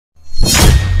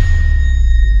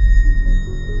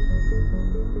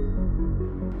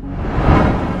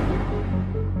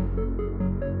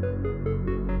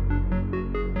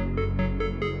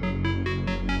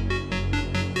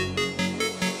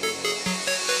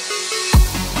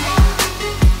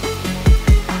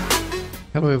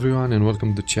Hello everyone and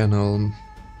welcome to the channel.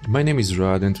 My name is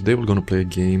Rad and today we're gonna play a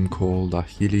game called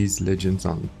Achilles Legends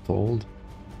Untold.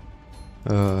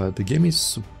 The game is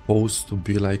supposed to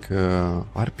be like a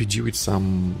RPG with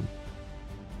some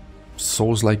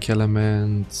Souls-like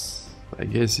elements. I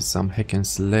guess it's some hack and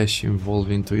slash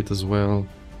involved into it as well.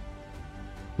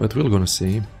 But we're gonna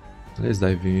see. Let's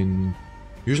dive in.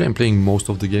 Usually I'm playing most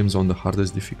of the games on the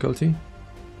hardest difficulty.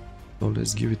 So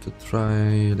let's give it a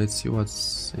try. Let's see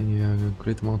what's any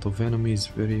great amount of enemies,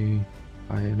 very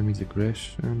high enemies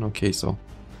aggression. Okay,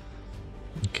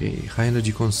 high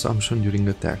energy consumption during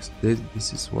attacks.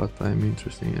 This is what I'm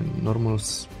interested in. Normal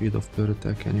speed of per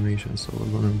attack animation. So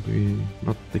we're gonna be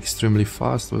not extremely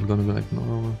fast. We're gonna be like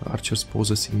no. Archers pose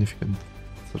a significant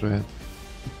threat.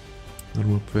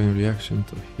 Normal prone reaction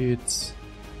to hits.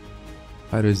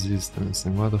 High resistance.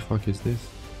 And what the fuck is this?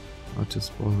 Archers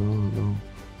pose low.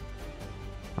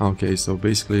 Okay, so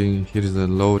basically here's the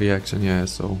low reaction, yeah,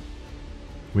 so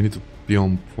we need to be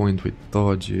on point with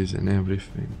dodges and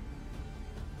everything.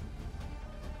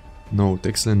 Note,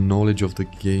 excellent knowledge of the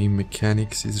game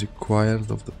mechanics is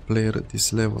required of the player at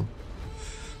this level.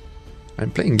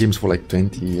 I'm playing games for like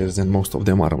 20 years and most of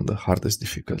them are on the hardest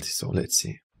difficulty, so let's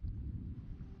see.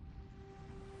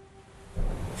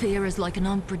 Fear is like an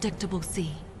unpredictable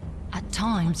sea. At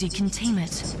times you can tame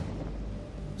it,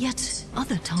 yet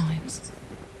other times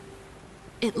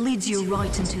it leads you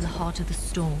right into the heart of the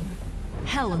storm.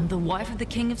 Helen, the wife of the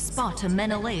king of Sparta,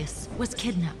 Menelaus, was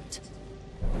kidnapped.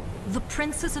 The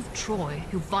princes of Troy,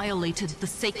 who violated the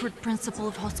sacred principle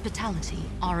of hospitality,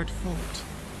 are at fault.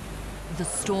 The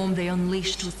storm they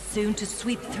unleashed was soon to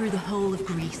sweep through the whole of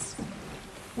Greece.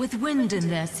 With wind in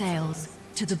their sails,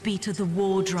 to the beat of the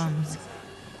war drums,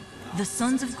 the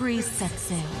sons of Greece set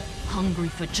sail, hungry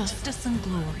for justice and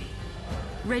glory,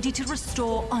 ready to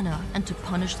restore honor and to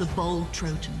punish the bold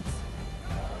Trojans.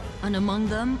 And among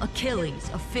them,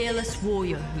 Achilles, a fearless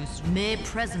warrior whose mere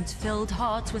presence filled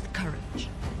hearts with courage.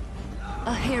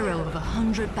 A hero of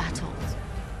 100 battles.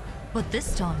 But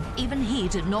this time, even he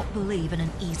did not believe in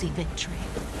an easy victory.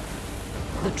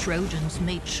 The Trojans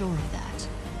made sure of that.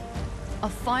 A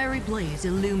fiery blaze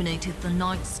illuminated the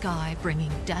night sky,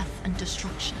 bringing death and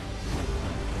destruction.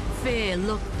 Fear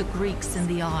looked the Greeks in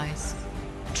the eyes.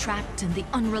 Trapped in the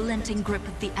unrelenting grip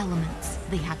of the elements,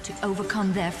 they had to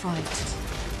overcome their fright.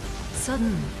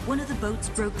 Suddenly, one of the boats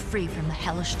broke free from the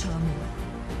hellish turmoil.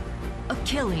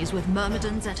 Achilles, with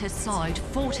Myrmidons at his side,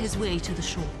 fought his way to the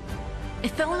shore.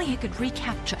 If only he could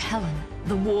recapture Helen,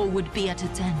 the war would be at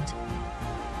its end.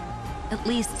 At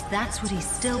least that's what he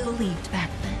still believed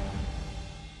back then.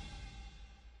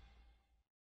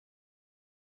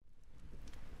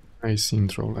 Nice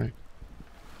intro, like.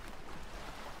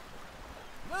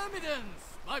 Myrmidons,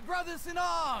 my brothers in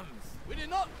arms! We did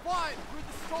not fight through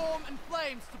the storm and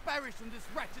flames to perish on this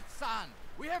wretched sand.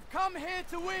 We have come here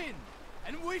to win,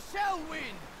 and we shall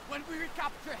win when we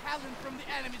recapture Helen from the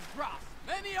enemy's grasp.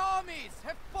 Many armies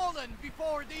have fallen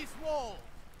before these walls.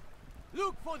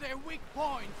 Look for their weak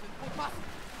points and capacity.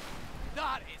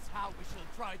 That is how we shall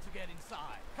try to get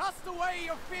inside. Cast away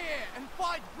your fear and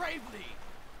fight bravely.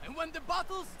 And when the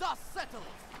battle's dust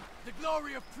settles, the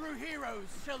glory of true heroes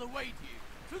shall await you.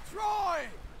 To Troy!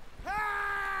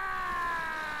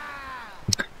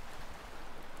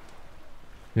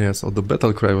 Yeah, so the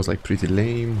battle cry was like pretty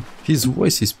lame. His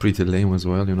voice is pretty lame as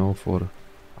well, you know, for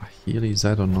Achilles,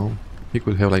 I don't know. He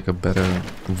could have like a better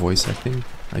voice acting,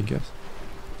 I guess.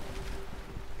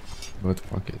 But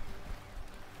fuck it.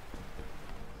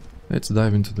 Let's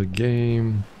dive into the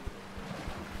game.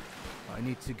 I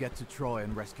need to get to Troy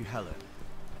and rescue Helen.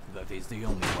 That is the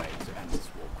only way to end this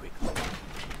war quickly.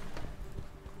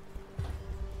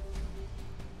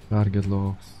 Target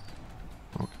logs.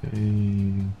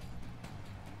 Okay.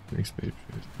 Next page,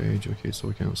 page. Okay, so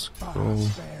we can scroll.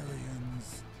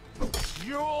 Barbarians.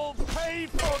 You'll pay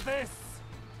for this.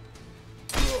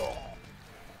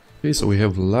 Okay, so we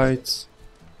have lights,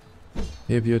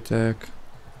 heavy attack.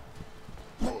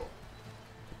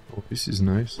 Oh, this is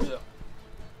nice.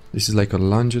 This is like a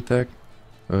lunge attack.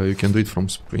 You can do it from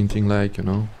sprinting, like, you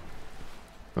know.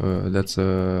 That's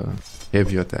a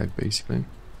heavy attack, basically.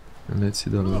 And let's see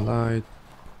the light.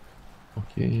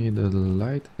 Okay, the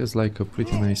light has like a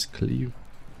pretty nice cleave.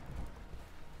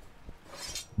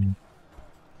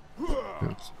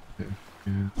 Yes,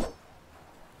 yeah.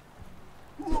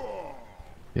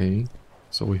 Okay,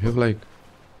 so we have like,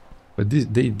 but this,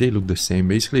 they look the same.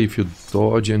 Basically, if you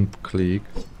dodge and click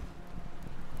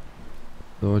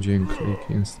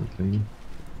instantly.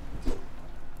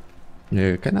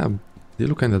 Yeah, they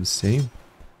look kind of the same.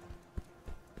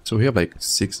 So we have like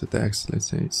 6 attacks, let's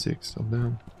say 6 of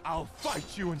them. I'll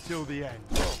fight you until the end.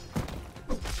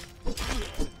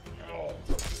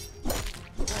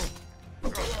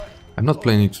 I'm not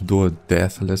planning to do a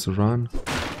Deathless run,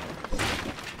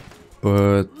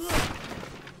 but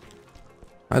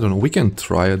I don't know, we can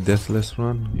try a Deathless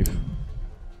run if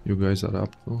you guys are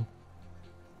up to.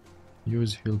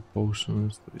 Use heal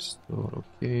potions to restore.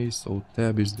 Okay, so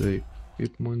tab is the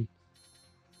equipment.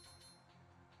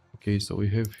 Okay, so we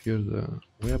have here the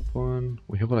weapon.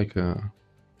 We have like a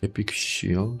epic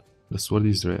shield. The sword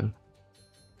is rare.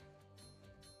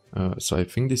 So I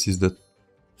think this is the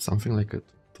something like a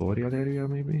tutorial area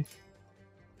maybe.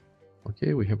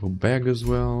 Okay, we have a bag as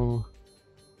well.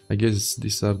 I guess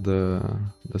these are the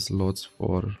slots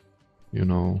for, you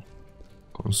know,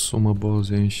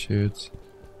 consumables and shit.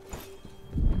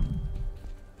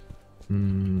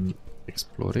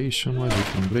 Exploration wise, we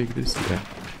can break this.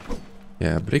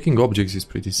 Yeah, breaking objects is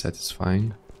pretty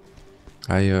satisfying.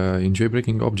 I enjoy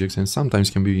breaking objects, and sometimes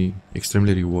can be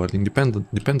extremely rewarding.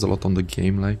 Depends a lot on the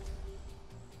game. Like,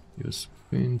 use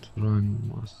sprint, run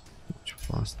much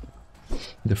faster.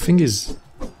 The thing is,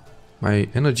 my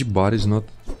energy bar is not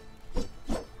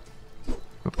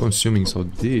consuming, so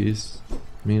this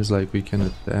means like we can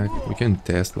attack, we can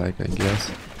test, like, I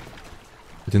guess,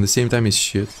 but in the same time it's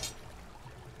shit.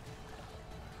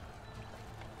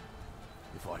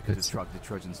 If I could attract the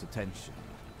Trojans' attention,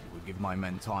 it would give my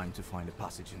men time to find a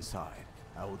passage inside.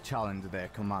 I will challenge their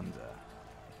commander,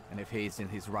 and if he is in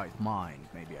his right mind,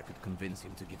 maybe I could convince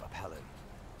him to give up Helen.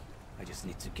 I just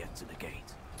need to get to the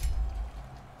gate.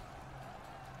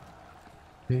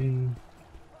 Okay.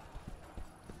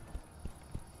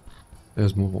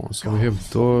 Let's move on. So we have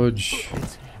dodge.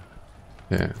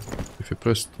 Yeah, if you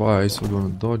press twice, we're gonna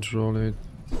dodge roll it.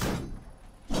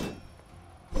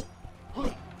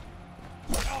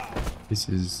 This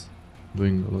is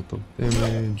doing a lot of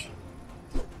damage.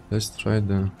 Let's try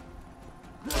the...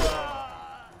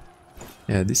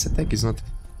 Yeah, this attack is not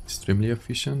extremely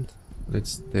efficient.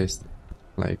 Let's test it.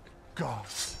 Like... God,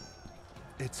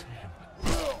 it's him.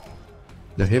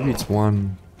 The heavy, it's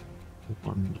one.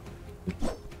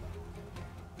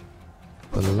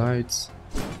 The lights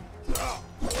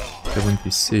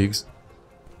 76,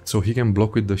 so he can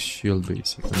block with the shield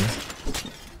basically.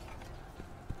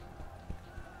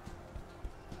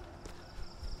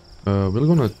 We're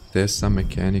gonna test some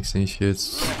mechanics and shit.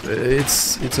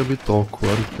 It's a bit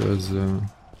awkward because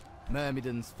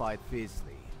Myrmidons fight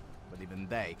fiercely, but even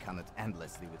they cannot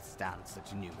endlessly withstand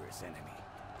such a numerous enemy.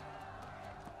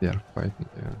 they are fighting.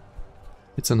 Yeah,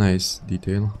 it's a nice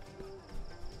detail.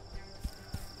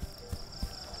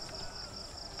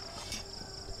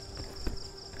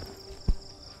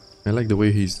 I like the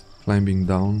way he's climbing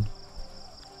down.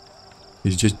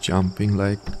 He's just jumping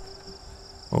like...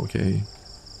 Okay.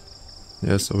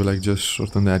 Yeah, so we like just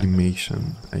shorten the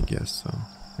animation, I guess, so...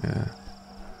 Yeah.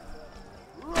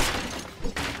 What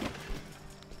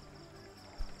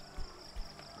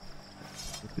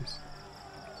is this?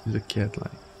 This is a cat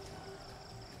like.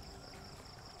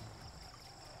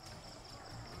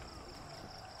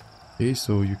 Okay,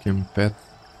 so you can pet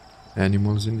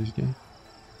animals in this game.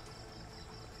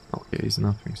 Okay, it's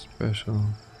nothing special.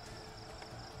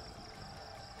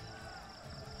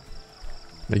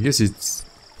 I guess it's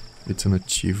an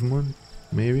achievement,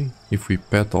 maybe, if we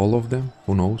pet all of them,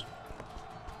 who knows.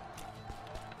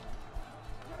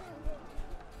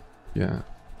 Yeah.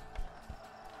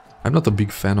 I'm not a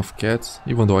big fan of cats,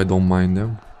 even though I don't mind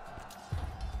them.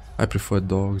 I prefer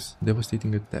dogs.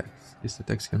 Devastating attacks. These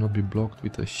attacks cannot be blocked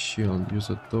with a shield. Use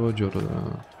a dodge or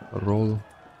a roll.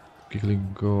 Quickly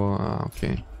go...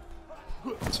 okay.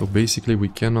 So basically we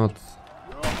cannot...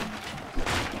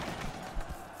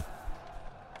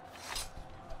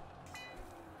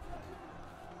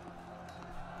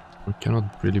 We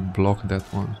cannot really block that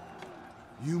one.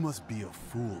 You must be a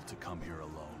fool to come here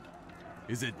alone.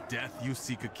 Is it death you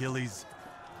seek, Achilles?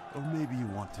 Or maybe you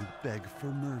want to beg for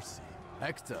mercy?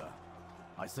 Hector,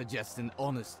 I suggest an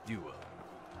honest duel.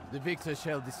 The victor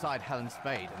shall decide Helen's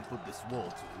fate and put this war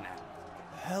to an end.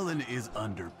 Helen is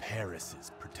under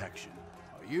Paris's protection.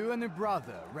 Are you and your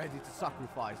brother ready to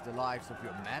sacrifice the lives of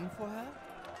your men for her?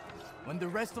 When the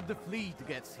rest of the fleet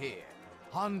gets here,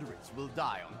 hundreds will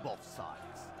die on both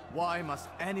sides. Why must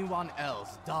anyone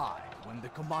else die when the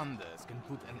commanders can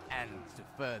put an end to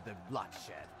further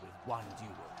bloodshed with one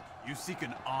duel? You seek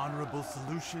an honorable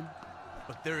solution?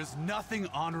 But there is nothing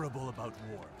honorable about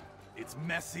war. It's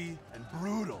messy and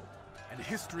brutal, and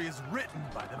history is written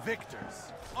by the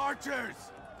victors.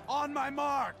 Archers, on my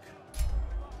mark!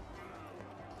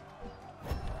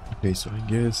 Okay, so I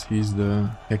guess he's the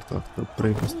Hector, the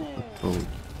bravest of the throne.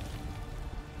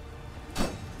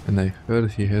 And I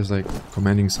heard he has like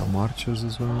commanding some archers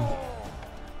as well.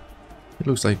 It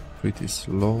looks like pretty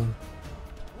slow.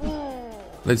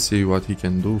 Let's see what he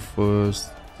can do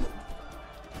first.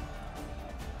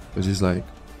 Because he's like...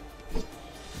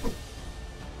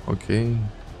 Okay.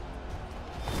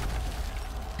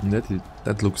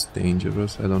 That looks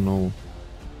dangerous, I don't know.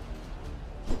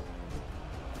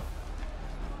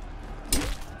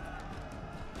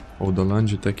 Oh, the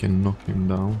lunge attack can knock him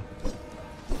down.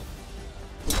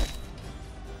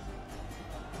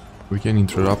 We can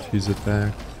interrupt his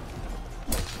attack.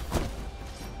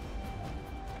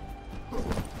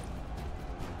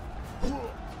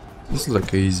 This is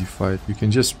like an easy fight. You can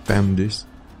just spam this.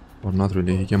 Or not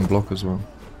really, he can block as well.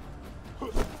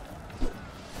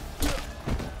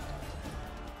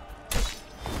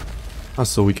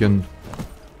 So we can...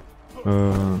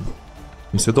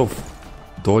 instead of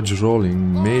dodge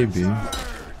rolling, maybe...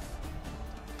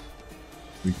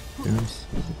 We can see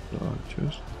the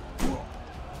archers.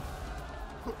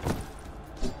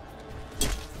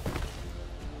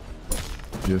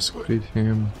 Just crit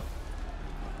him.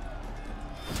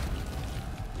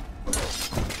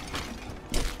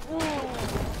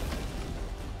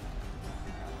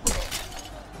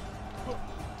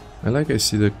 I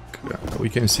see the... we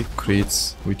can see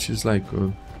crits, which is like...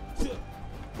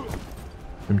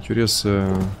 I'm curious...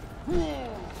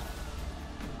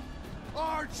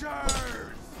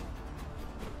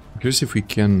 curious if we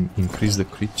can increase the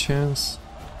crit chance.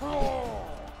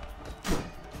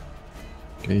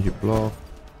 Okay, he blocked.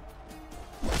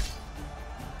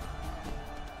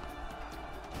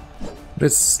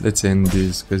 Let's end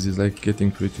this, because it's like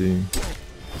getting pretty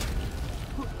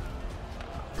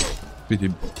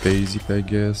basic, I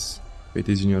guess. Fate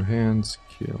is in your hands,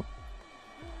 kill.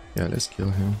 Yeah, let's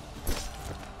kill him.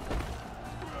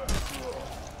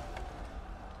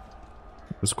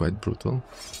 It was quite brutal.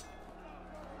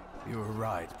 You were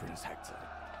right, Prince Hector.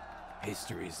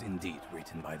 History is indeed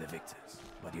written by the victors,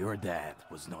 but your death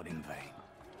was not in vain.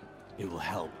 It will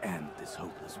help end this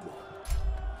hopeless war.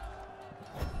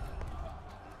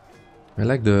 I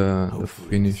like the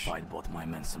finish. This fight bought my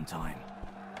men some time.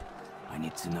 I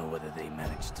need to know whether they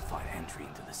managed to find entry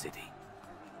into the city.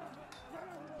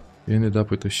 He ended up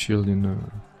with a shield in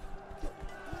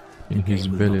his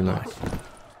belly, like.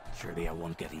 Surely I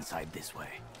won't get inside this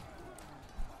way.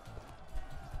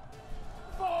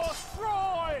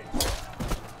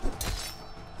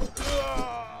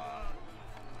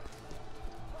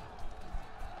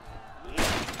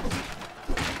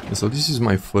 So this is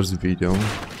my first video.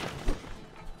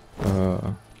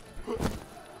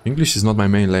 English is not my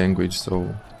main language,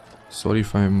 so sorry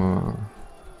if I'm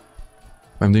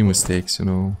doing mistakes, you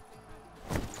know.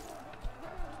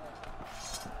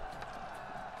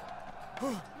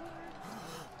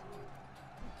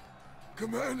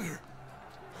 Commander,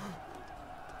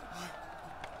 I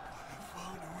have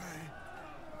found a way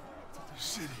to the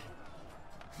city,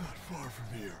 not far from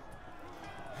here,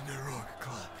 in a rock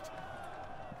cleft.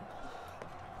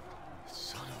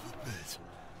 Son of a bitch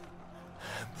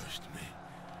ambushed me.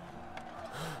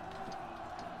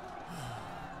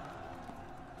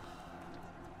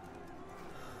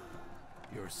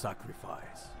 Your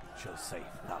sacrifice shall save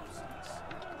thousands.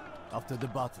 After the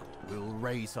battle, we'll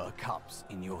raise our cups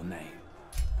in your name.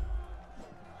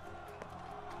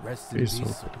 Rest in peace,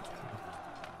 soldier.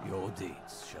 Your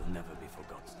deeds shall never be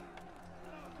forgotten.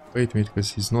 Wait,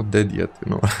 because he's not dead yet,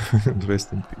 you know.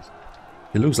 Rest in peace.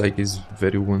 He looks like he's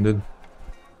very wounded.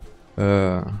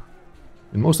 In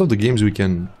most of the games we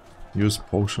can use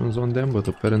potions on them, but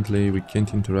apparently we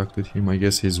can't interact with him. I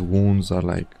guess his wounds are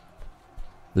like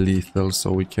lethal,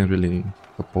 so we can't really...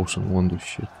 a potion won't do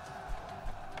shit.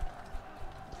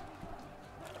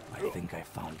 I think I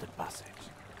found the passage.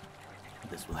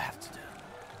 This will have to do.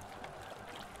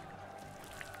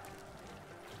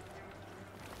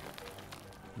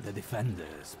 The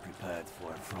defenders prepared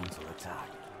for a frontal attack,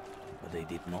 but they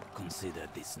did not consider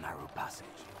this narrow passage.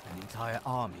 An entire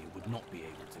army would not be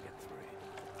able to get through it.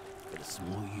 But a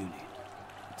small unit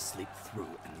would slip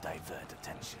through and divert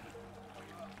attention.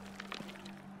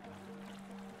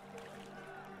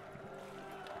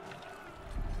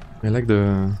 I like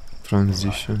the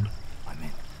transition. I'm in.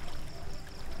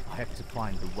 I have to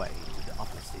find the way to the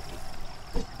upper city.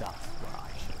 That's where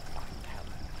I should find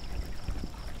Helen.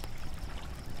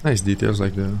 Nice details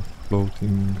like the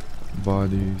floating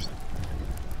bodies.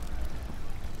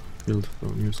 Build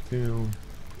from your skill.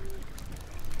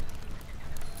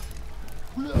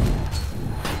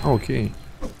 Okay.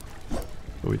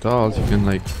 So with ult you can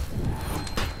like...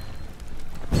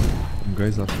 Some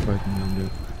guys are fighting on there.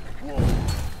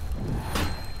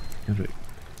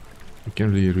 You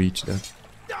can't really reach that.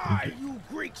 Die, you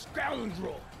Greek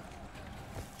scoundrel!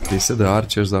 They said the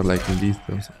archers are like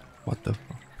lethal. What the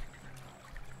fuck?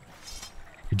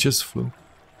 He just flew.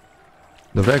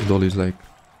 The ragdoll is like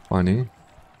funny.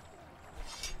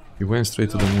 He went straight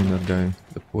to the moon, that guy.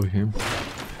 The poor him.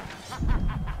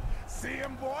 See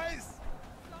him, boys?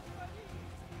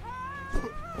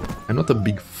 I'm not a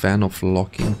big fan of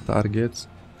locking targets.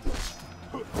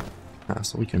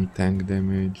 So we can tank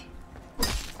damage.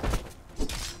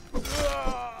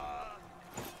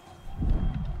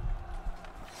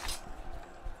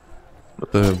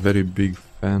 Not a very big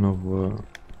fan of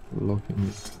locking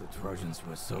it. The Trojans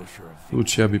were so sure of Two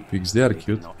chubby pigs, they are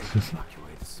cute.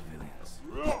 evacuate the civilians.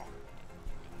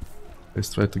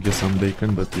 Let's try to get some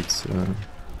bacon, but it's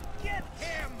Get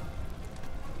him!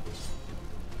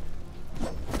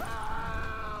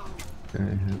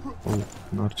 oh,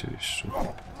 an archer is shooting.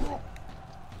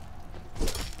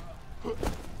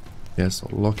 Yeah, so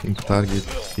locking target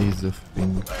is a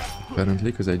thing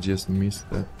apparently, because I just missed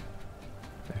that.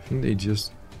 I think they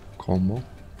just combo.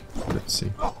 Let's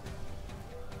see.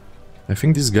 I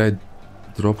think this guy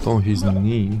dropped on his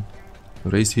knee,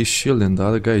 raised his shield, and the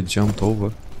other guy jumped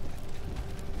over.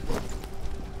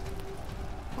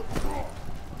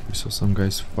 We saw some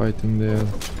guys fighting there.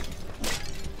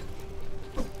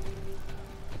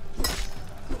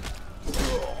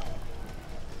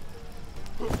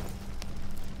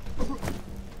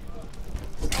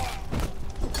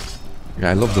 Yeah,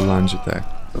 I love the lunge attack.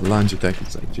 The lunge attack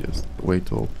is like just way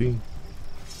too OP.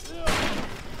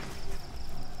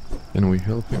 Can we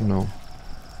help him? No.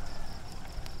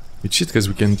 It's shit because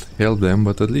we can't help them,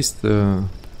 but at least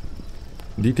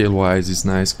detail-wise it's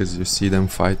nice because you see them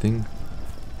fighting.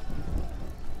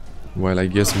 While I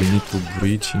guess we need to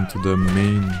breach into the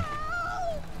main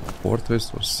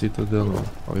fortress or citadel or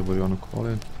however you wanna call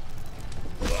it.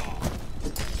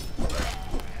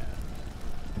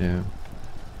 Yeah.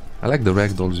 I like the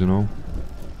ragdolls, you know.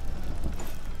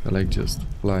 I like just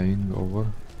flying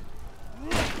over.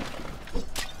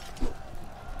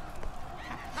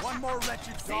 One more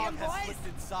wretched dog has slipped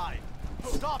inside.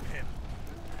 Stop him!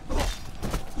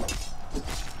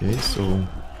 Okay, so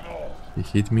he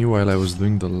hit me while I was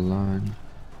doing the line.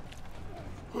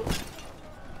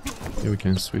 Here we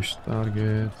can switch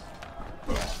target.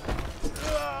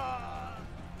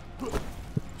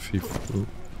 Fifth group.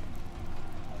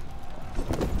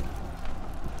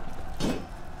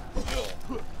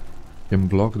 Can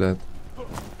block that.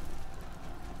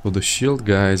 So the shield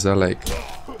guys are like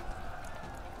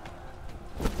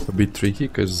a bit tricky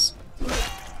because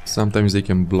sometimes they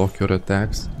can block your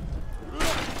attacks.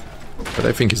 But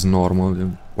I think it's normal.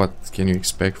 What can you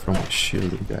expect from a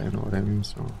shielded guy, you know what I mean?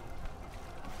 So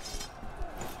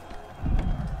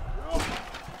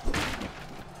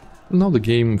now the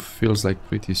game feels like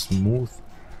pretty smooth.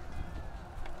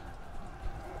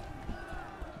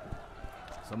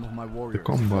 Some of my warriors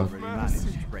combat. have already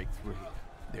managed to break through.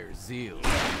 Their zeal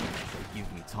will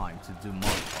give me time to do my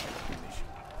part of the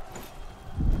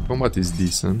mission. Combat is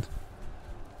decent.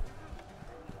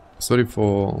 Sorry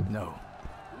for No,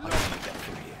 I can't get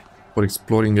through here.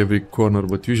 exploring every corner,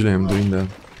 but usually I'm doing that.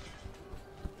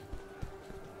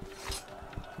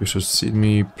 You should see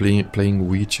me playing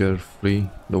Witcher 3,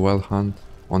 the Wild Hunt.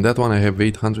 On that one I have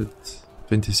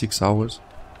 826 hours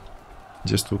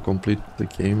just to complete the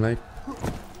game, like.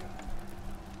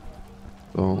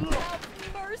 So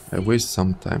I waste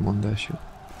some time on that shit.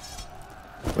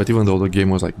 But even though the game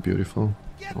was like beautiful,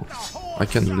 so I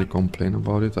can't really complain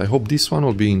about it. I hope this one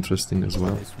will be interesting as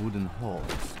well. This wooden halls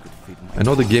could fit in. I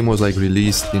know the game was like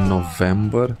released in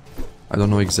November. I don't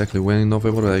know exactly when in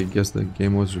November, but I guess the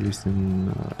game was released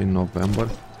in November.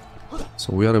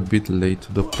 So we are a bit late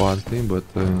to the party, but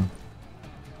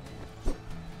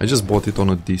I just bought it on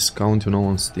a discount, you know,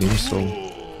 on Steam, so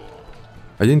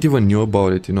I didn't even know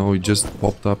about it, you know, it just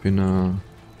popped up in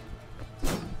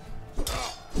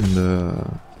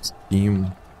the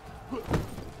Steam.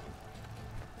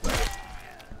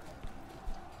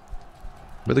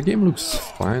 But the game looks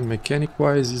fine. Mechanic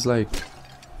wise is like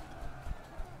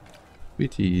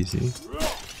pretty easy.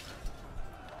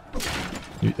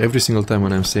 Every single time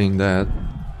when I'm saying that,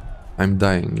 I'm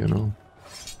dying, you know.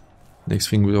 Next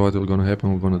thing what will gonna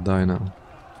happen, we're gonna die now.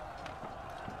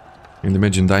 And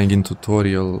imagine dying in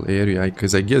tutorial area,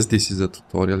 because I guess this is a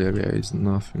tutorial area, it's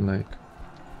nothing like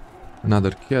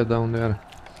another cat down there.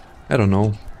 I don't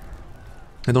know.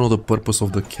 I don't know the purpose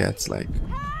of the cats, like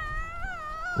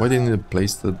why didn't they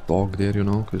place the dog there, you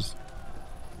know, because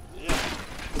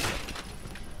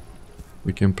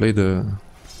we can play the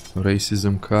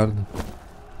racism card.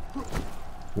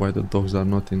 Why the dogs are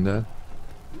not in that?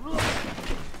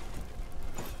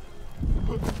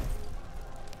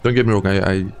 Don't get me wrong,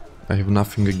 I have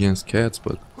nothing against cats,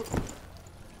 but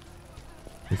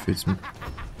If it's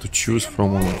to choose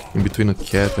from in between a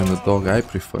cat and a dog, I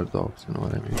prefer dogs, you know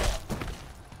what I mean?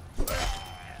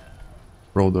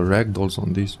 Bro, the ragdolls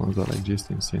on these ones are like just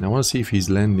insane. I want to see if he's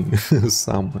landing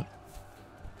somewhere.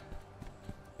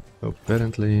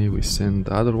 Apparently we send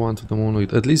the other one to the moon.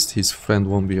 At least his friend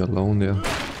won't be alone there.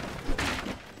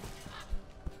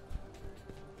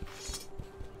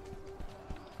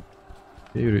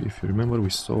 Here, if you remember, we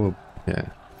saw yeah,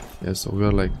 so we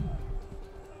are like,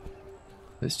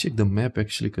 let's check the map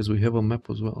actually, because we have a map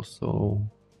as well. So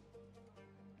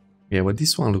yeah, but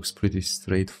this one looks pretty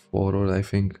straightforward. I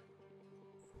think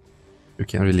you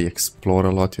can really explore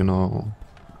a lot, you know.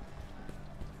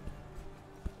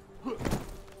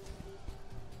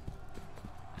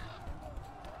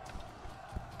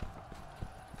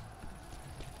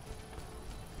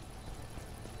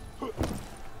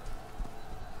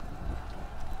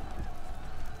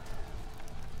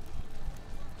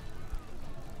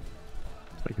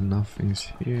 Like nothing's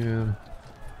here,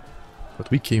 but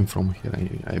we came from here.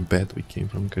 I bet we came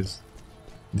from, because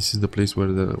this is the place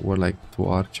where there were like 2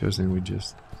 archers and we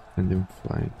just sent them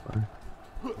flying by.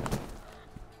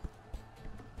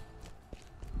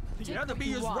 The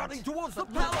enemy is running towards the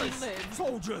palace!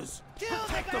 Soldiers!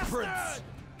 Protect the prince!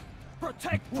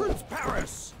 Protect Prince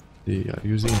Paris! They are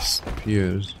using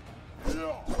spears.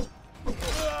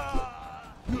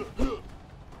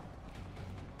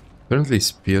 Apparently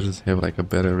spears have like a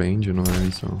better range, you know what I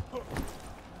mean, so...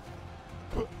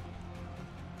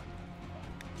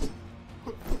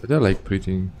 But they're like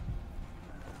pretty...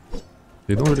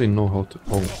 They don't really know how to...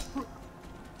 Oh.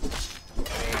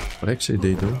 But actually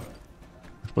they do.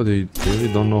 But they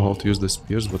really don't know how to use the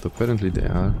spears, but apparently they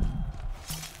are.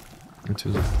 Let's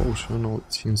use a potion. Oh,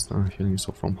 it's instant healing.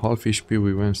 So from half HP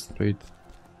we went straight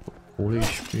to full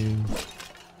HP.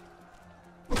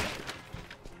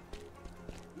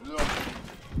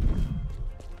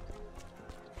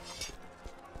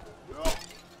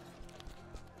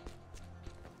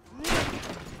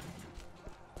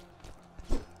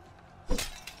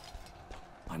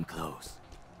 I'm close.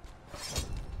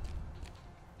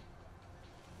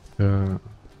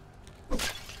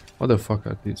 What the fuck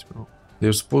are these, bro? They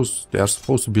are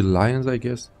supposed to be lions, I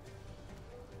guess.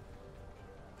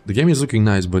 The game is looking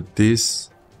nice, but this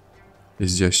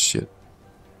is just shit.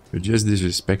 You just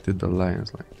disrespected the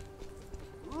lions, like.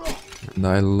 And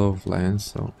I love lions,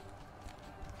 so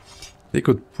they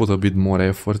could put a bit more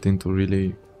effort into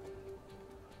really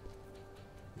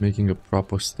making a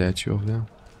proper statue of them.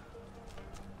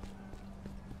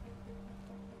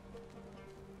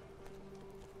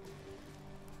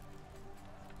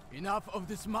 Enough of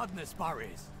this madness,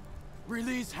 Paris.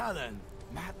 Release Helen.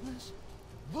 Madness?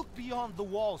 Look beyond the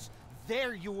walls.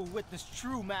 There you will witness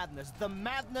true madness. The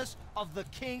madness of the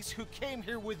kings who came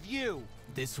here with you.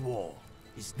 This war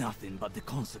is nothing but the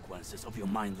consequences of your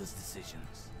mindless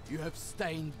decisions. You have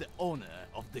stained the honor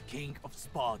of the king of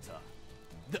Sparta.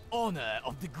 The honor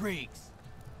of the Greeks.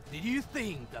 Did you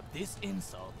think that this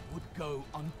insult would go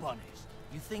unpunished?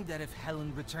 You think that if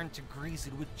Helen returned to Greece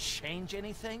it would change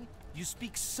anything? You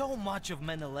speak so much of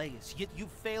Menelaus, yet you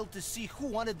failed to see who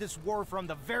wanted this war from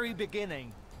the very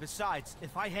beginning. Besides,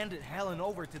 if I handed Helen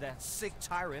over to that sick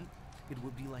tyrant, it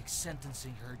would be like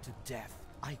sentencing her to death.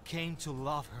 I came to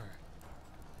love her,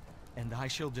 and I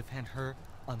shall defend her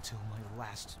until my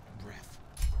last breath.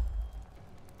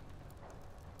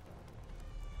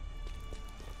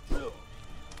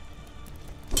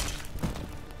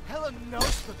 Helen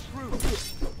knows the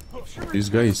truth. This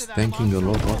guy is tanking a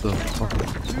lot. What the fuck?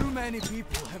 Too many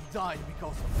people have died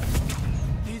because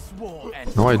of this war.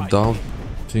 Now I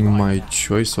doubting my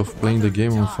choice of playing the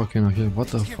game on fucking Achilles. What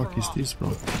the fuck is this,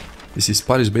 bro? This is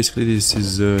Paris. Basically, this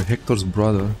is Hector's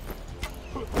brother.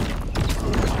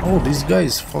 Oh, this guy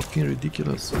is fucking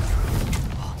ridiculous.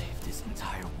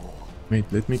 Wait,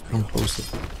 let me come closer.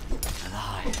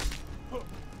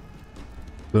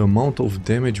 The amount of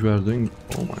damage we are doing.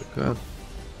 Oh my god.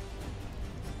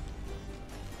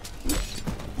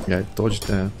 Yeah, I dodged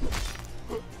that.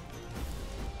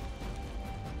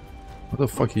 What the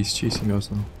fuck, he's chasing us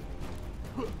now?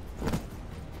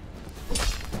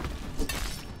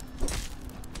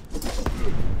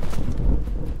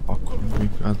 Fuck, we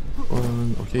got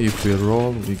one. Okay, if we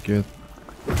roll, we get...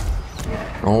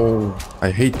 Oh,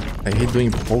 I hate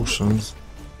doing potions.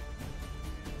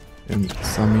 And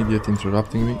some idiot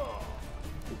interrupting me.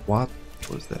 What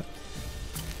was that?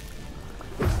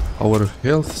 Our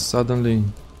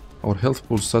health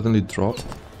pool suddenly dropped.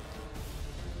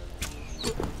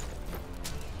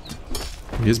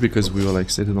 I guess because we were like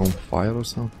set it on fire or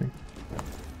something.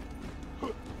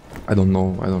 I don't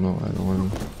know. I don't know.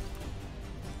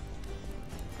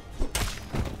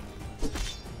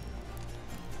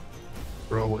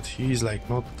 but he's like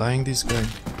not dying, this guy.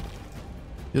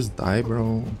 Just die,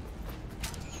 bro.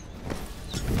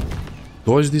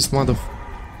 Dodge this motherfucker.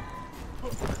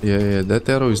 Yeah, that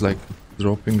arrow is like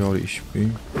dropping our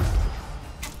HP.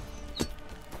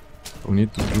 We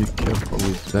need to be careful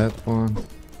with that one.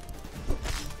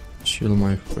 Chill,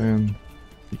 my friend.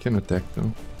 He can attack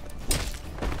though.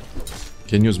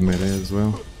 Can use melee as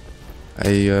well.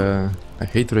 I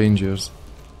hate rangers,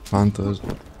 hunters,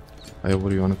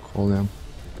 however you wanna call them.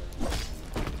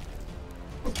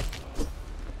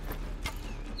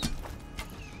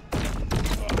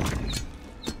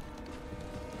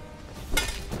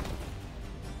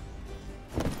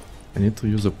 I need to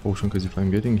use a potion because if I'm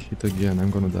getting hit again,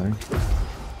 I'm gonna die.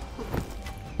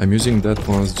 I'm using that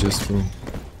ones just to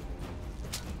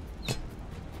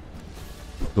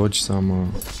dodge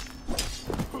some.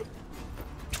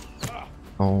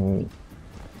 Oh,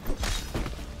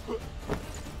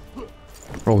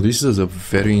 bro, this is a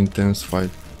very intense fight.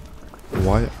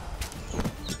 Why?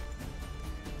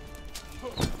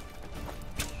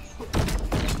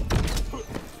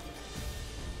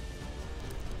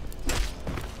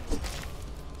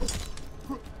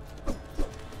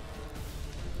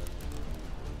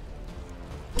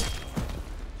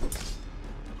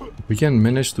 We can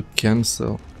manage to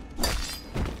cancel.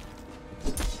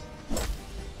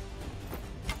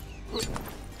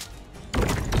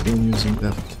 Again using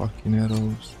that fucking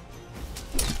arrows.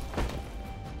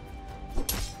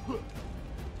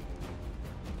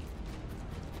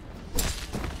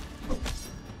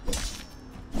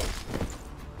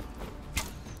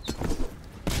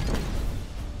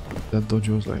 That dodge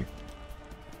was like...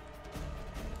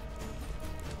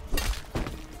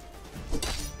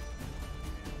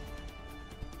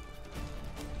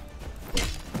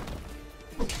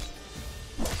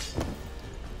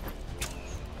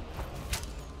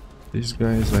 This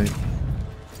guy is like...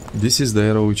 This is the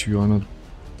arrow which you wanna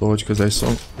dodge, because I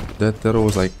saw that arrow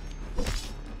was like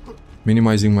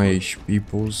minimizing my HP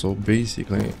pool, so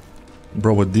basically...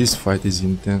 Bro, but this fight is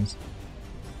intense.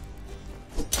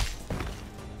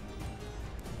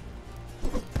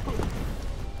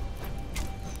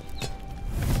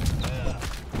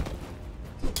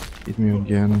 Hit me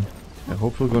again. I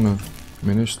hope we're gonna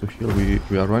manage to heal.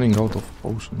 We are running out of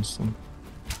potions soon.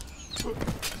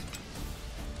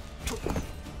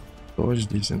 Dodge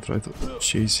this and try to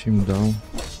chase him down.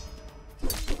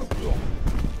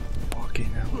 Okay,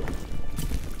 now.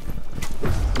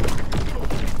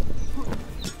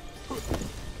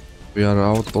 We are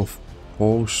out of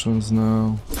potions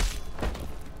now.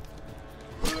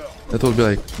 That will be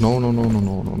like, no.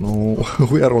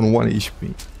 We are on 1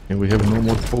 HP and we have no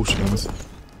more potions.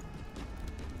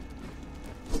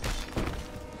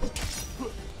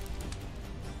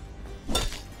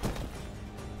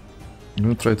 I'm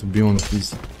gonna try to be on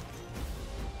his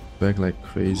back like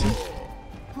crazy.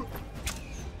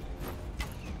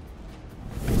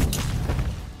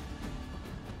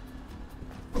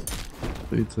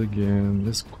 Do it again.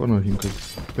 Let's corner him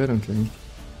because apparently...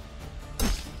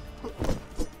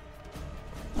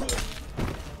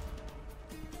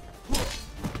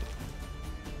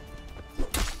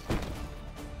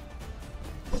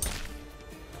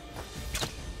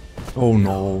 Oh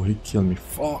no, he killed me.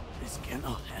 Fuck. This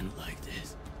cannot end like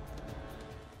this.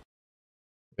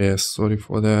 Yeah, sorry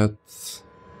for that.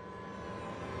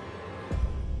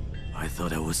 I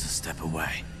thought I was a step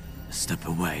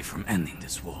away from ending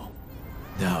this war.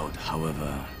 Doubt,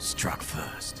 however, struck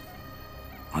first.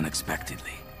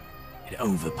 Unexpectedly, it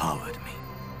overpowered me.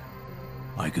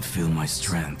 I could feel my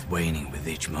strength waning with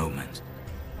each moment,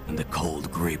 and the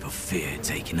cold grip of fear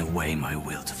taking away my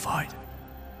will to fight.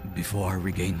 Before I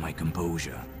regained my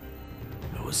composure,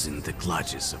 I was in the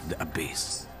clutches of the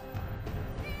abyss.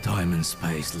 Time and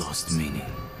space lost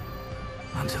meaning,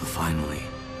 until finally,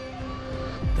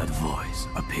 that voice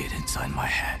appeared inside my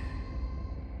head.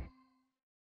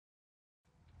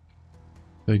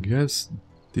 I guess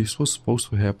this was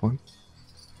supposed to happen.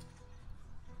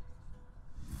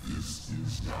 This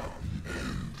is not the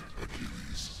end,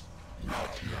 Achilles.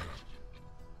 Not yet.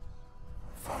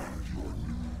 Find your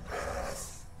new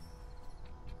path.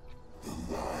 The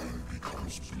line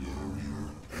becomes blurrier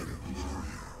and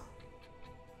blurrier.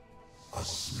 A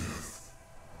smith.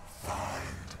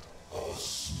 Find a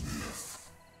smith.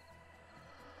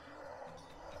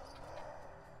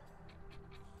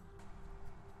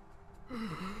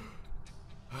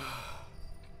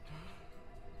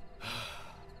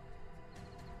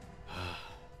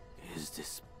 Is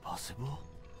this possible?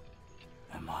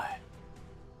 Am I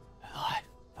alive?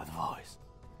 That voice.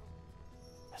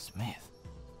 A smith.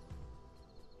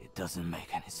 It doesn't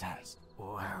make any sense.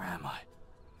 Where am I?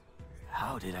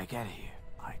 How did I get here?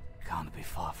 I can't be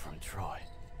far from Troy.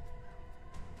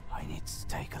 I need to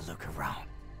take a look around.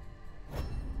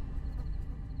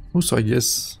 Also, I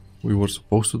guess we were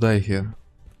supposed to die here.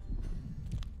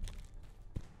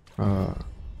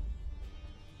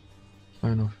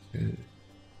 Kind of.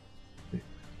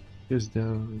 Yes,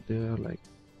 they're like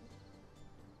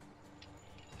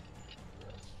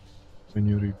when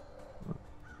you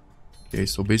okay,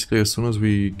 so basically as soon as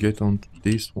we get onto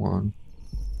this one,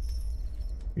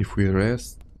 if we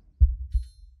rest,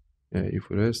 yeah, if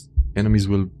we rest, enemies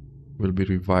will be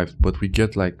revived, but we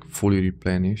get like fully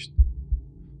replenished.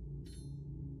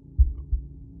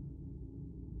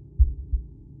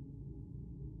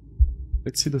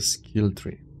 Let's see the skill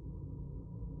tree.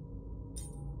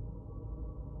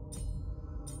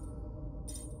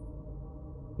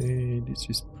 Hey, this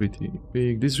is pretty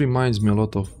big. This reminds me a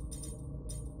lot of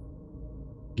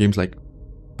games like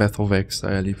Path of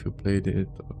Exile, if you played it.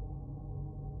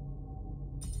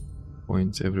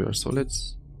 Points everywhere. So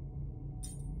let's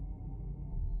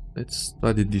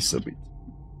study this a bit.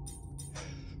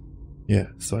 Yeah,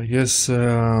 so I guess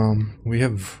we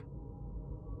have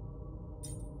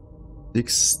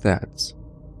 6 stats,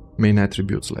 main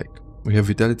attributes, like we have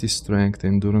vitality, strength,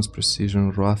 endurance, precision,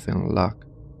 wrath, and luck.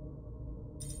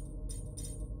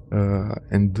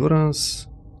 Endurance,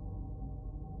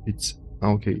 it's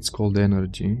okay, it's called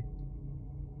energy.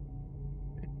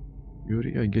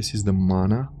 Fury, I guess, is the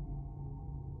mana.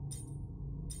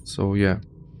 So yeah,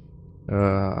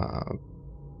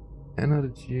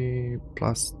 energy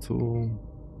 +2.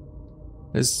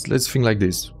 Let's think like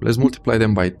this. Let's multiply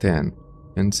them by 10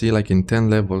 and see, like, in 10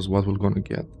 levels what we're gonna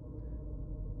get.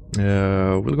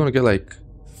 We're gonna get like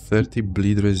 30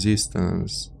 bleed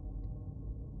resistance,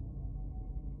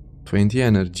 20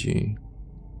 energy,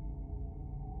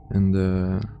 and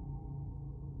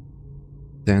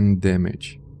 10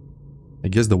 damage. I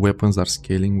guess the weapons are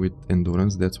scaling with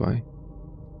endurance, that's why.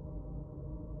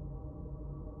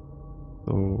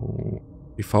 So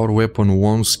if our weapon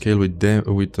won't scale with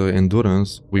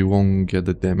endurance, we won't get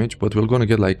the damage, but we're gonna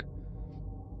get like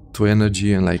 2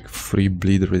 energy and like 3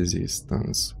 bleed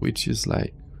resistance, which is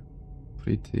like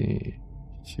pretty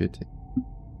shitty.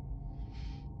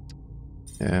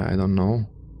 Yeah, I don't know.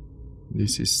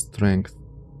 This is strength.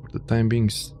 For the time being,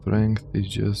 strength is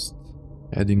just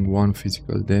adding 1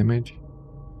 physical damage.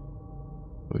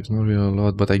 So it's not really a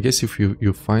lot, but I guess if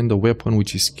you find a weapon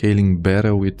which is scaling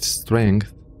better with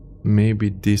strength, maybe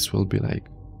this will be like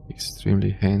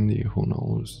extremely handy, who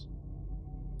knows.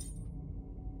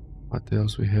 What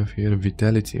else we have here?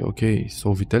 Vitality. Okay,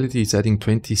 so vitality is adding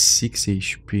 26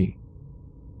 HP.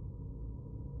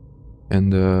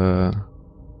 And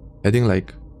adding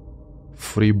like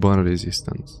 3 burn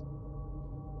resistance.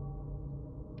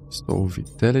 So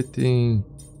vitality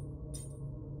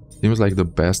seems like the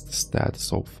best stat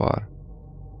so far.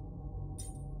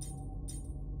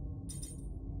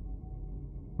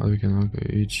 But we can, okay,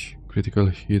 each critical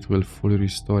hit will fully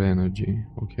restore energy.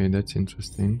 Okay, that's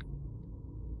interesting.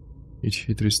 Each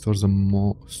hit restores a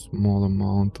small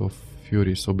amount of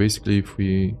fury. So basically if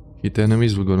we hit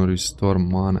enemies, we're gonna restore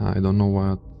mana. I don't know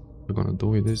what we're gonna do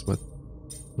with this, but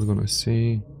we're gonna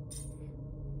see.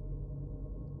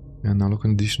 And unlock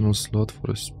an additional slot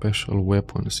for a special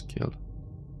weapon skill.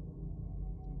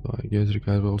 So I guess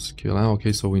recoverable skill. Ah,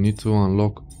 okay, so we need to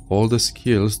unlock all the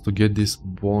skills to get this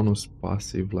bonus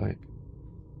passive, like.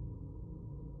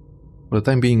 For the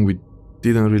time being, we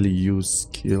didn't really use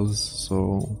skills,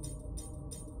 so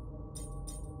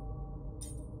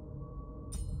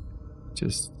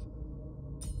just.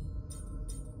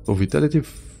 So vitality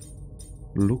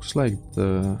looks like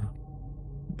the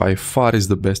by far is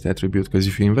the best attribute, because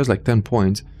if you invest like 10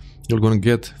 points, you're gonna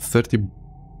get 30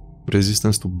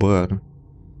 resistance to burn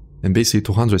and basically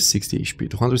 260 HP.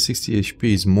 260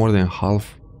 HP is more than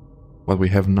half what we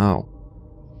have now.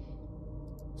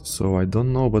 So I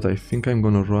don't know, but I think I'm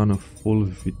gonna run a full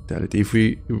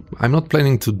vitality. I'm not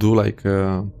planning to do like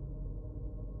a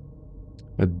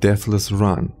deathless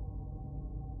run,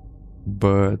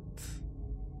 but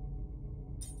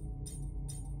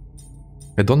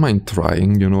I don't mind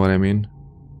trying, you know what I mean?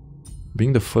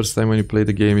 Being the first time when you play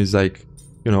the game is like,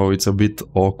 you know, it's a bit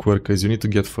awkward because you need to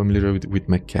get familiar with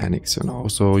mechanics, you know.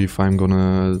 So if I'm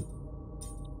gonna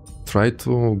try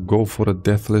to go for a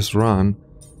deathless run,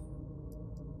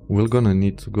 we're gonna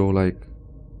need to go like,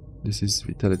 this is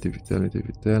vitality, vitality,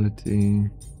 vitality.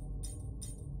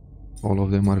 All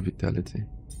of them are vitality.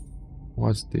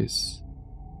 What's this?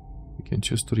 We can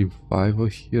choose to revive a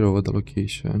hero at the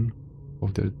location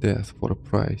of their death for a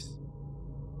price.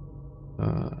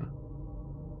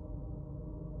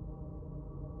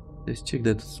 Let's check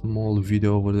that small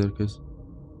video over there, because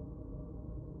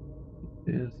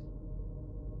Yes.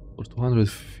 For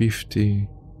 250,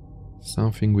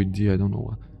 something with D, I don't know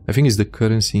what. I think it's the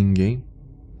currency in game.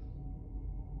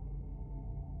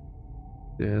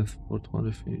 Death for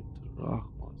 250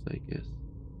 drachmas, I guess.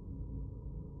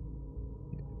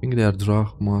 I think they are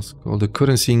drachmas. The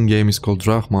currency in game is called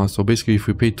drachma. So basically, if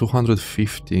we pay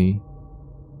 250,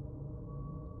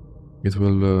 it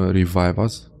will revive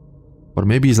us. Or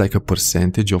maybe it's like a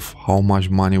percentage of how much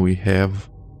money we have.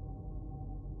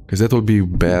 Because that will be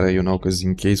better, you know, because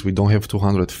in case we don't have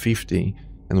 250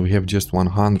 and we have just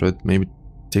 100, maybe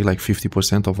take like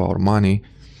 50% of our money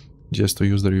just to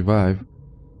use the revive.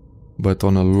 But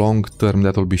on a long term,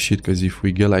 that will be shit, because if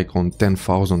we get like on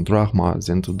 10,000 drachmas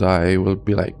and to die, it will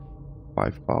be like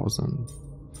 5,000.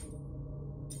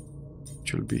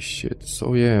 Which will be shit.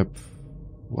 So yeah,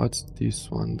 what's this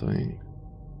one doing?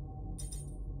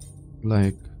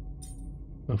 Like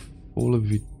a full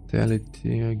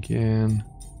vitality again.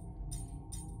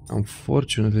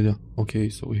 Unfortunately, okay,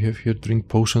 so we have here drink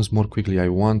potions more quickly. I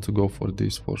want to go for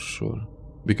this for sure.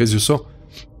 Because you saw,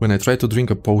 when I tried to drink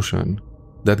a potion,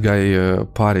 that guy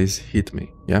Paris hit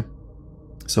me, yeah?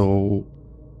 So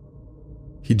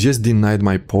he just denied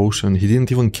my potion. He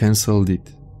didn't even cancel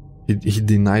it. He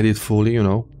denied it fully, you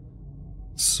know?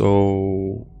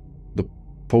 So the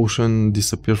potion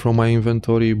disappeared from my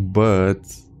inventory, but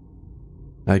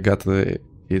I got the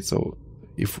hit. So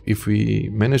if we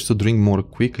manage to drink more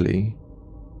quickly,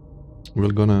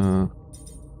 we're gonna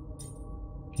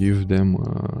give them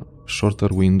a shorter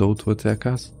window to attack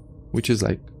us, which is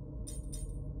like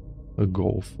a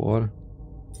goal for.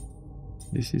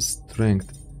 This is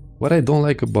strength. What I don't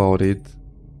like about it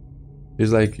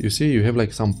is, like, you see, you have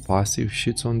like some passive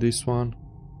shits on this one.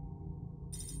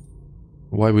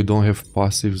 Why we don't have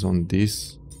passives on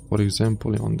this, for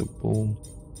example, on the boom?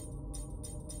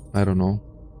 I don't know.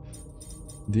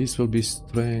 This will be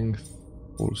strength,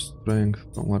 full strength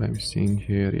from what I'm seeing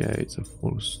here. Yeah, it's a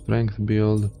full strength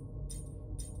build.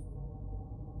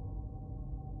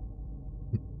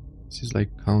 This is like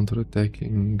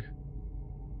counter-attacking.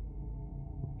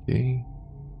 Okay.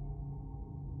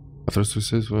 After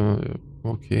success,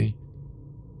 okay.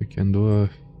 We can do a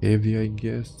heavy, I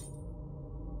guess.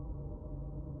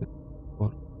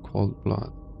 Or cold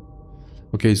blood.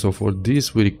 Okay, so for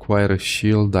this we require a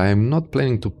shield. I am not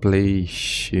planning to play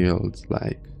shields,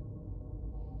 like...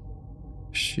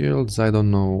 Shields, I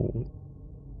don't know.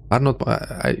 Are not...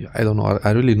 I don't know,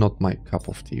 are really not my cup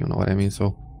of tea, you know what I mean?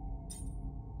 So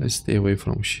let's stay away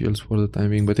from shields for the time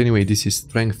being. But anyway, this is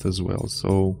strength as well,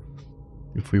 so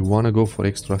if we want to go for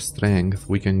extra strength,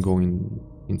 we can go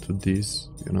into this,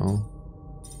 you know.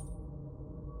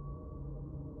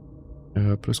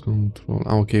 Press control.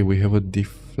 Okay, we have a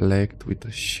deflect with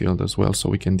a shield as well, so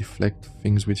we can deflect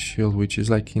things with shield, which is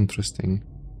like interesting.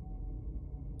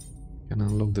 Can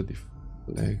unlock the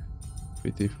deflect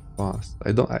pretty fast.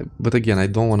 But again, I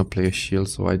don't want to play a shield,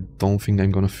 so I don't think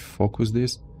I'm gonna focus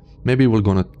this. Maybe we're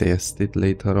gonna test it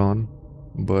later on,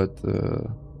 but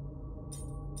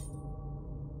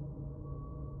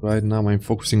right now I'm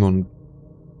focusing on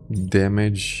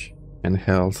damage and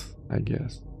health, I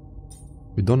guess.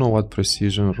 We don't know what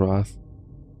precision, wrath,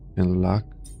 and luck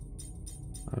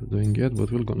are doing yet, but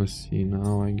we're gonna see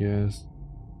now, I guess.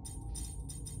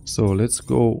 So let's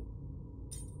go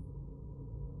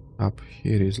up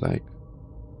here. Is like,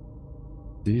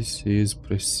 this is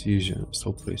precision.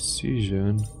 So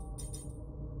precision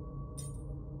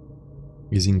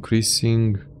is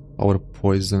increasing our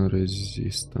poison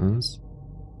resistance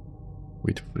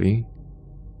with 3.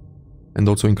 And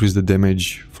also increase the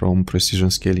damage from precision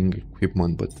scaling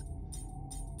equipment, but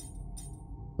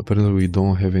apparently we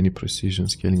don't have any precision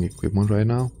scaling equipment right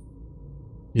now.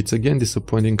 It's again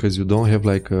disappointing because you don't have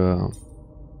like a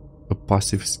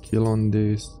passive skill on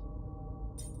this.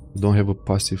 You don't have a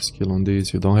passive skill on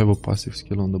this. You don't have a passive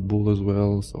skill on the bull as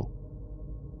well, so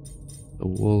the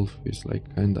wolf is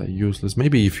like kinda useless.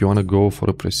 Maybe if you wanna go for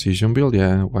a precision build,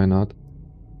 yeah, why not?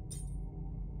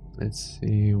 Let's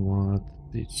see what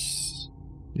this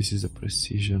is a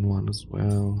precision one as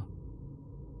well.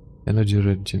 Energy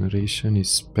regeneration is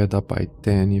sped up by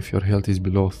 10 if your health is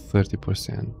below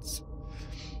 30%.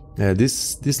 Yeah,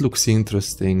 this looks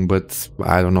interesting, but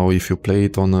I don't know if you play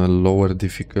it on a lower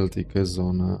difficulty, because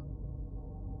on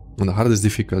the hardest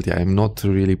difficulty I'm not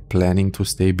really planning to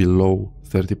stay below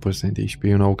 30% HP,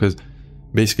 you know, because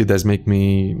basically that's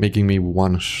making me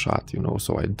one shot, you know,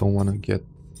 so I don't want to get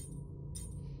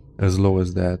as low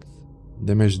as that.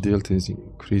 Damage dealt is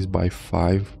increased by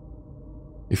 5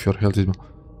 if your health is...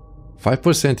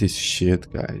 5% is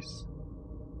shit, guys.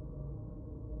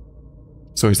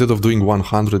 So instead of doing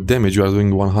 100 damage, you are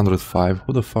doing 105.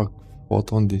 Who the fuck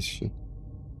fought on this shit?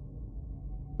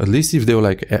 At least if they were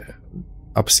like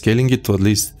upscaling it to at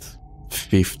least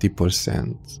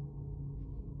 50%.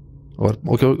 Or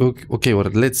okay, or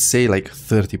let's say like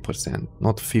 30%,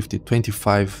 not 50,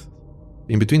 25.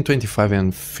 In between 25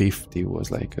 and 50 was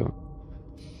like a...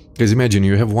 Because imagine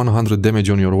you have 100 damage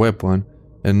on your weapon,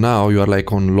 and now you are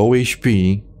like on low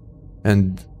HP,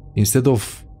 and instead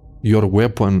of your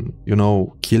weapon, you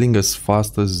know, killing as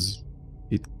fast as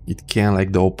it can,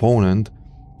 like the opponent,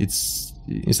 it's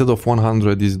instead of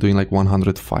 100 is doing like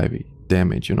 105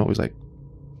 damage, you know. It's like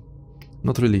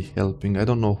not really helping. I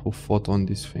don't know who fought on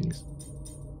these things.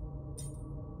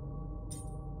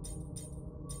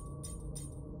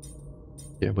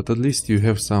 Yeah, but at least you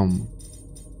have some...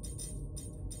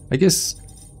 I guess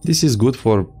this is good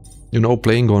for, you know,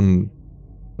 playing on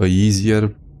a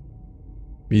easier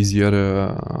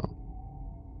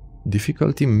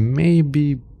difficulty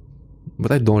maybe,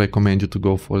 but I don't recommend you to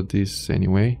go for this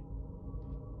anyway.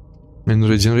 And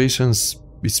regenerations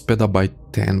is sped up by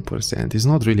 10%. It's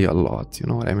not really a lot, you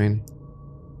know what I mean?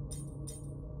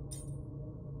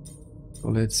 So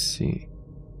let's see.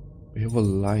 We have a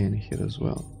lion here as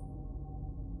well.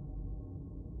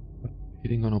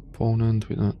 Hitting an opponent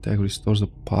with an attack restores a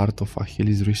part of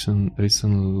Achilles' recent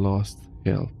lost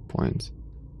health points.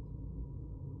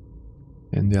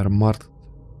 And they are marked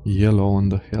yellow on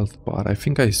the health bar. I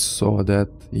think I saw that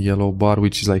yellow bar,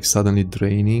 which is like suddenly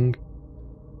draining.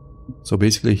 So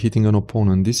basically hitting an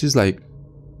opponent. This is like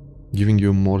giving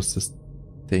you more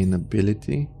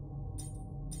sustainability,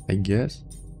 I guess.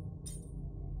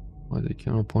 But they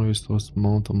can opponent restores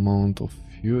amount of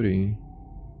fury.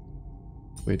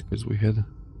 Wait, because we had...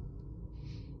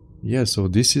 Yeah, so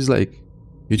this is like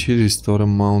each hit restore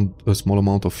a small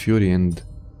amount of fury, and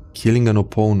killing an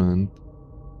opponent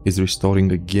is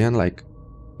restoring again like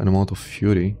an amount of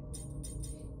fury.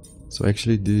 So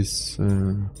actually this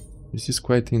is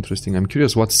quite interesting. I'm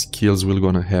curious what skills we're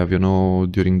gonna have, you know,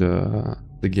 during the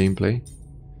gameplay.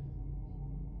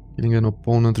 Killing an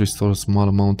opponent restores a small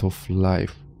amount of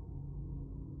life.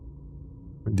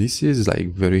 This is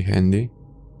like very handy.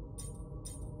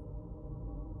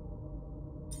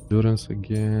 Endurance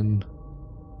again.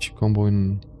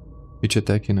 Each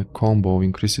attack in a combo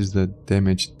increases the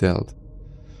damage dealt.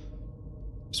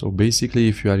 So basically,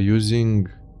 if you are using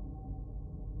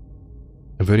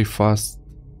a very fast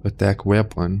attack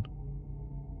weapon,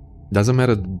 doesn't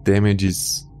matter the damage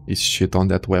is shit on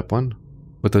that weapon,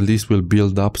 but at least will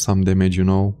build up some damage, you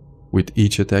know. With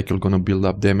each attack you're gonna build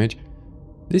up damage.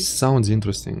 This sounds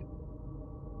interesting.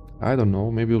 I don't know,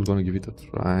 maybe we're gonna give it a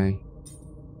try.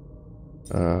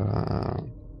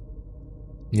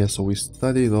 Yeah, so we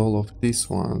studied all of these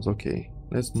ones. Okay,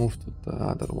 let's move to the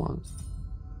other ones.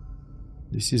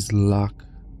 This is luck.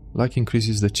 Luck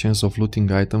increases the chance of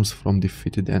looting items from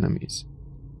defeated enemies.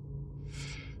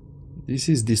 This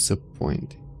is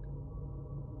disappointing.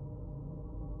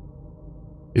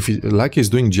 If luck is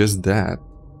doing just that,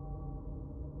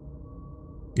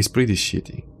 it's pretty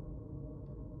shitty.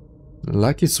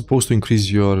 Luck is supposed to increase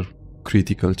your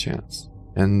critical chance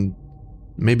and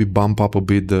maybe bump up a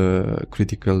bit the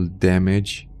critical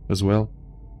damage as well.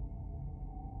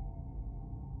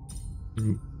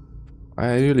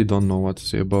 I really don't know what to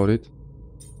say about it.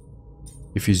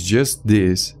 If it's just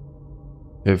this,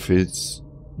 if it's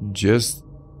just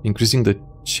increasing the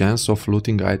chance of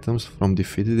looting items from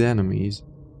defeated enemies,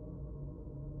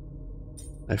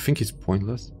 I think it's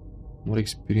pointless. More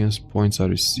experience points are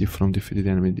received from defeated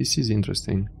enemies. This is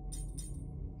interesting.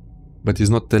 But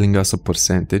it's not telling us a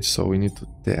percentage, so we need to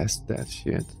test that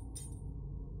shit.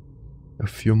 A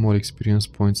few more experience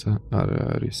points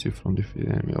are received from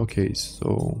defeated enemy. Okay,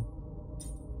 so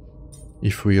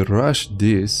if we rush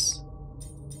this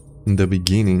in the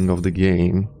beginning of the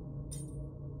game,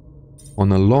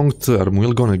 on a long term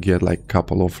we're gonna get like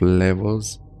couple of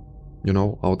levels, you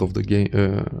know, out of the game,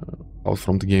 out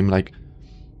from the game, like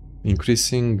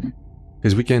increasing.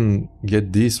 Because we can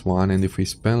get this one, and if we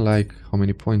spend like, how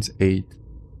many points? 8.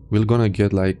 We're gonna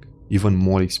get like even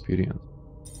more experience.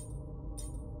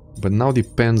 But now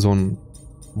depends on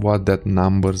what that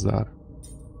numbers are.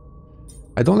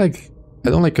 I don't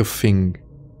like a thing.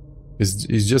 It's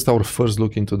just our first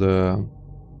look into the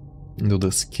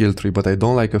skill tree, but I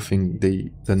don't like a thing.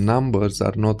 The numbers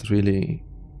are not really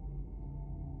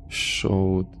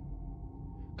showed.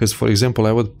 Because for example,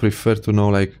 I would prefer to know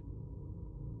like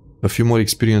a few more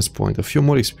experience points. A few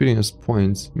more experience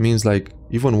points means like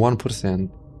even 1%.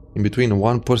 In between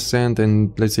 1%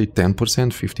 and let's say 10%,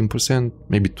 15%,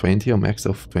 maybe 20, a max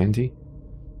of 20.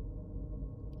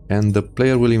 And the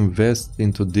player will invest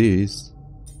into this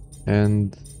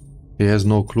and he has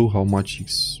no clue how much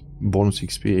bonus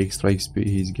XP, extra XP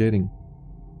he's getting.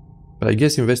 But I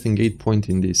guess investing 8 points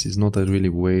in this is not a really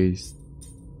waste.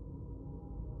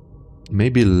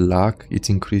 Maybe luck, it's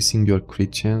increasing your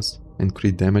crit chance and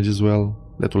crit damage as well.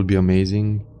 That will be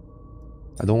amazing.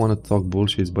 I don't want to talk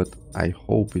bullshit, but I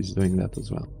hope it's doing that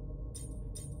as well.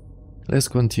 Let's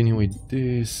continue with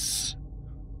this.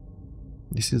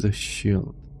 This is a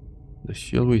shield. The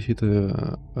shield will hit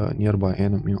a nearby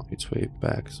enemy on its way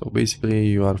back. So basically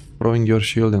you are throwing your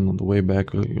shield and on the way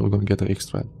back you're gonna get an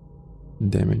extra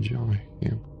damage on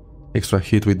him. Extra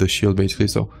hit with the shield basically.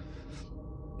 So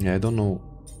yeah, I don't know.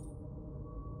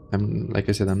 Like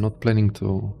I said, I'm not planning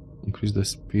to increase the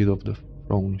speed of the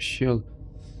thrown shield.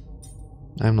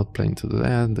 I'm not planning to do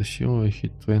that. The shield will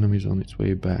hit 2 enemies on its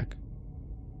way back.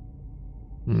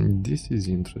 This is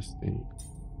interesting.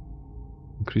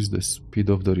 Increase the speed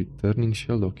of the returning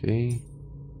shield, okay.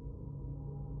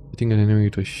 Hitting an enemy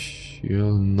with a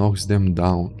shield knocks them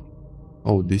down.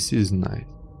 Oh, this is nice.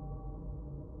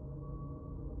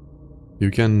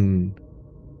 You can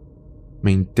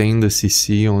maintain the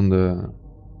CC on the...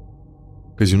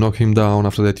 Because you knock him down,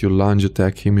 after that you lunge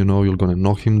attack him, you know, you're gonna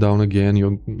knock him down again,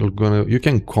 you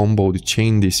can combo,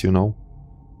 chain this, you know,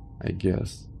 I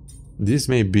guess. This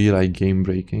may be like game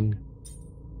breaking.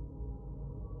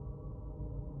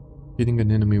 Hitting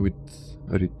an enemy with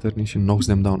a returning shield knocks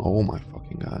them down. Oh my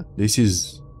fucking god. This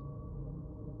is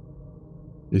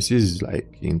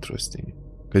like interesting.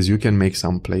 Because you can make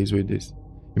some plays with this.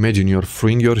 Imagine you're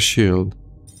freeing your shield.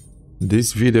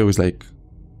 This video is like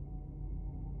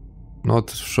not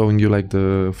showing you like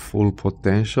the full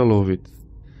potential of it.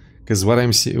 Because what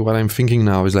I'm thinking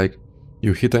now is like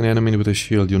you hit an enemy with a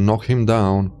shield, you knock him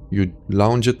down, you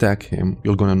launch attack him,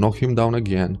 you're gonna knock him down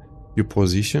again. You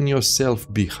position yourself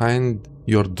behind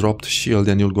your dropped shield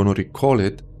and you're gonna recall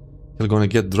it. You're gonna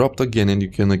get dropped again and you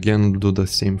can again do the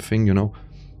same thing, you know.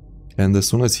 And as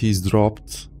soon as he's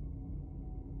dropped,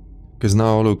 because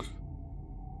now look,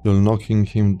 you are knocking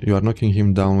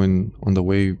him down on the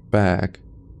way back,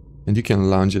 and you can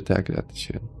launch attack that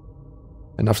shit.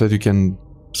 And after that you can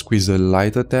squeeze a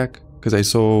light attack. Because I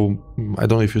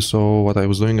don't know if you saw what I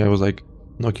was doing. I was like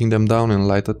knocking them down and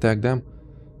light attack them.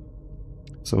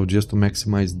 So just to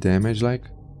maximize damage, like.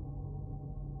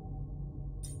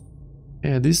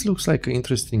 Yeah, this looks like an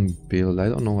interesting build. I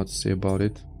don't know what to say about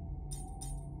it.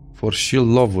 For shield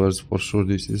lovers, for sure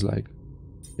this is like...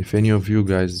 If any of you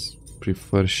guys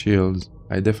prefer shields,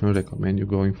 I definitely recommend you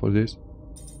going for this.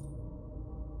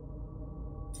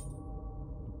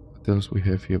 What else we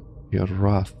have here? Here,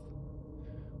 Wrath.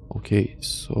 Okay,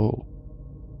 so...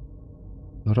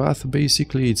 Wrath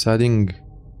basically it's adding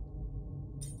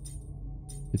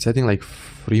like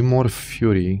 3 more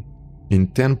fury. In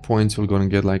 10 points you're gonna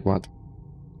get like what?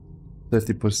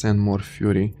 30% more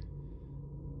fury.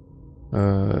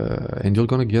 And you're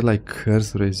gonna get like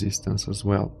curse resistance as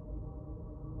well.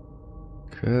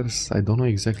 Curse, I don't know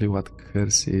exactly what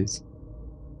curse is.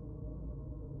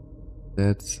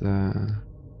 That's a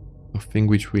thing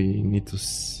which we need to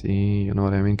see, you know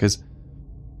what I mean? Because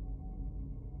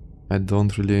I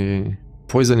don't really...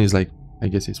 Poison is like, I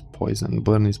guess it's poison,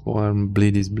 burn is burn,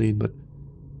 bleed is bleed, but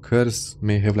curse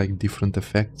may have like different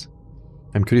effects.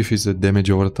 I'm curious if it's a damage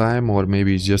over time or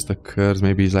maybe it's just a curse,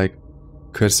 maybe it's like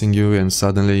cursing you and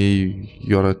suddenly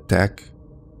your attack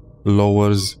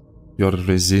lowers, your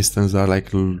resistance are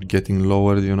like getting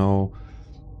lowered, you know.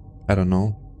 I don't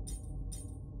know.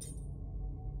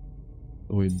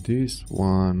 With this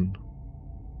one,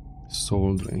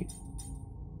 soul drain,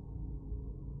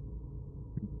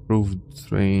 improved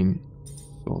drain,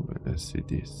 soul drain. Let's see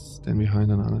this. Stand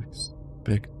behind an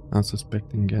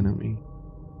unsuspecting enemy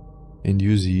and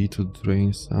use E to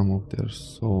drain some of their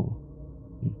soul,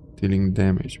 dealing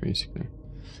damage basically.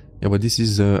 Yeah, but this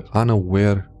is an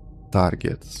unaware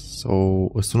target,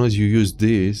 so as soon as you use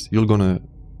this, you're gonna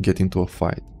get into a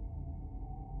fight.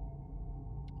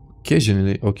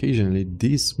 Occasionally,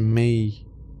 this may...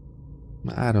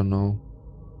 I don't know.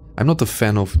 I'm not a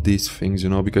fan of these things, you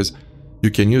know, because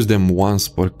you can use them once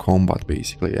per combat,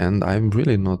 basically, and I'm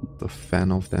really not a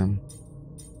fan of them.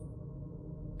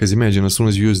 Because imagine, as soon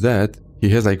as you use that, he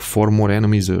has like 4 more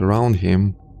enemies around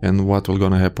him, and what will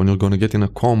gonna happen? You're gonna get in a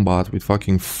combat with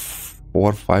fucking 4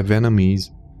 or 5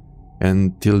 enemies,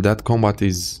 and till that combat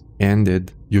is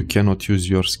ended, you cannot use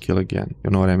your skill again,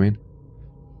 you know what I mean?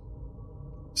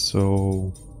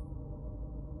 So,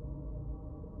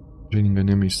 draining an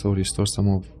enemy so restore some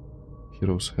of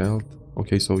hero's health.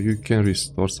 Okay, so you can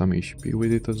restore some HP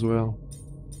with it as well.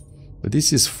 But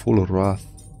this is full wrath,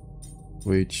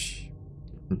 which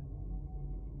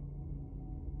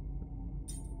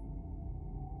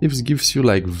it gives you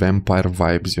like vampire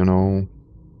vibes, you know.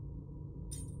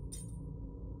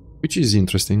 which is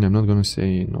interesting. I'm not gonna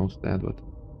say no to that, but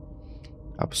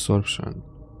absorption.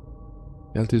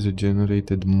 Health is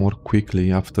regenerated more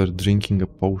quickly after drinking a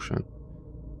potion.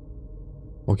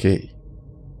 Okay,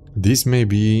 this may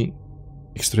be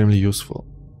extremely useful,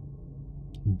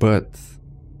 but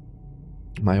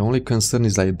my only concern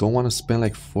is I don't want to spend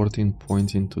like 14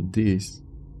 points into this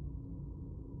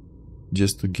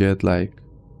just to get like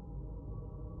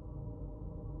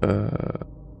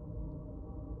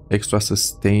extra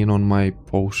sustain on my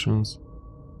potions.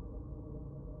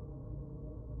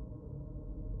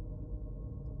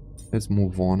 Let's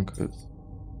move on because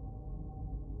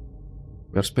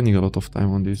we are spending a lot of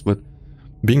time on this, but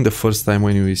being the first time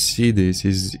when you see this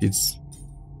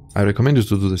I recommend you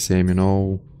to do the same, you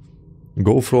know,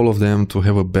 go through all of them to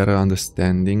have a better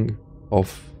understanding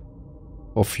of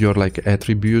your like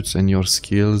attributes and your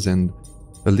skills, and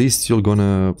at least you're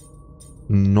gonna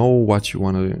know what you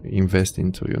want to invest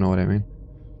into, you know what I mean?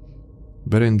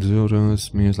 Better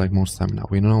endurance means like more stamina.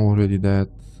 We know already that.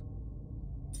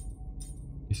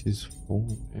 This is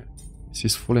full, yeah. This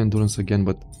is full endurance again,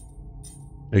 but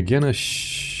again a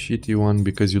shitty one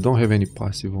because you don't have any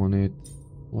passive on it.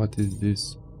 What is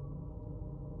this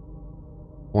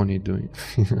pony doing?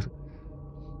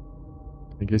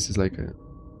 I guess it's like a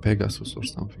Pegasus or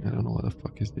something. I don't know what the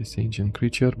fuck is this ancient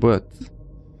creature, but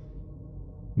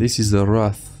this is a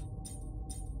Wrath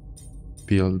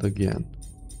build again.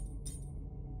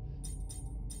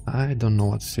 I don't know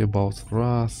what to say about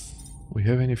Wrath. We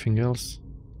have anything else?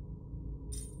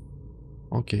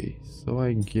 Okay, so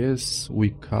I guess we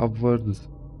covered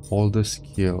all the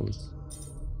skills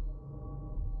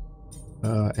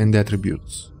and the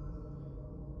attributes.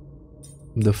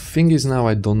 The thing is now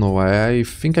I don't know. I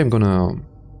think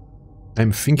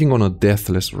I'm thinking on a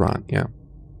Deathless run, yeah.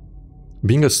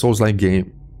 Being a Souls-like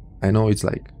game, I know it's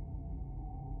like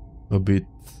a bit,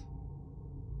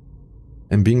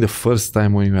 and being the first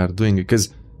time when you are doing it,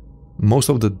 because most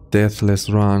of the Deathless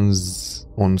runs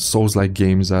on Souls-like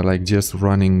games are like just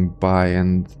running by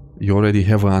and you already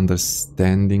have an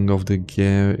understanding of the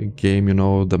game, you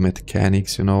know, the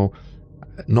mechanics, you know.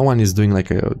 No one is doing like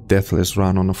a Deathless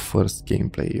run on a first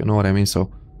gameplay, you know what I mean?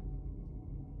 So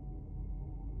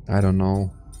I don't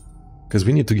know, because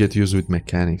we need to get used with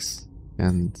mechanics,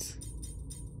 and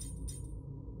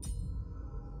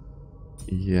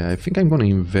yeah, I think I'm gonna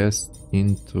invest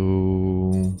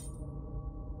into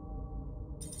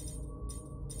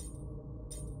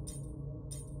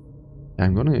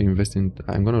I'm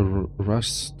gonna rush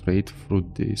straight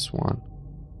through this one,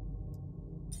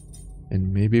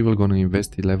 and maybe we're gonna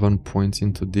invest 11 points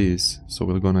into this, so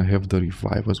we're gonna have the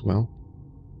revive as well.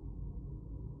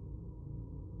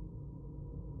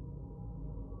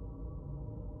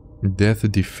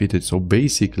 Death defeated, so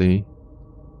basically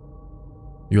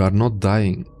you are not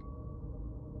dying,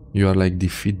 you are like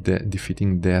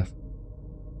defeating death.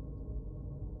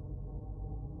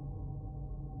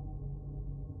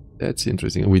 That's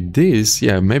interesting. With this,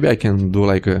 yeah, maybe I can do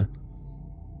like a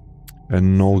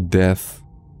no death,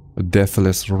 a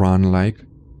deathless run, like,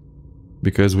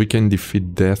 because we can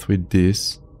defeat death with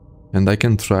this, and I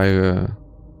can try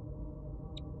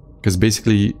because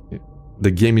basically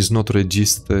the game is not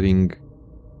registering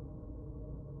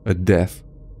a death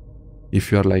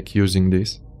if you are like using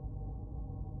this.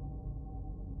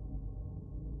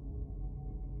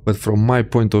 But from my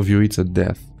point of view, it's a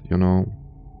death, you know,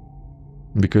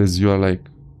 because you are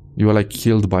like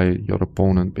killed by your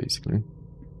opponent basically.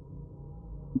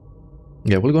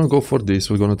 Yeah, we're gonna go for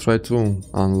this. We're gonna try to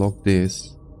unlock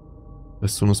this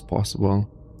as soon as possible.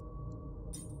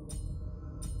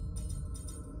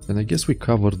 And I guess we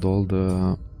covered all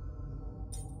the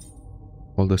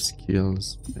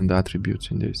skills and the attributes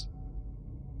in this.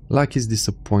 Luck is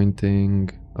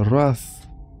disappointing. Wrath,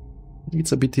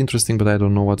 it's a bit interesting, but I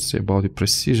don't know what to say about it.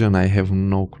 Precision, I have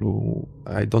no clue.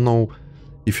 I don't know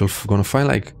if you're gonna find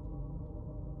like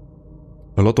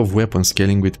a lot of weapon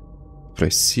scaling with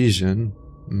precision.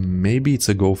 Maybe it's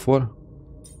a go for,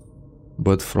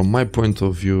 but from my point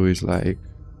of view is like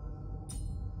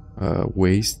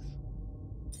waste.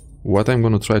 What I'm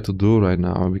gonna try to do right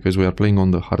now, because we are playing on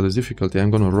the hardest difficulty,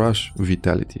 I'm gonna rush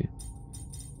vitality.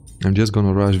 I'm just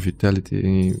gonna rush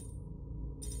vitality,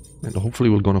 and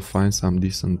hopefully we're gonna find some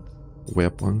decent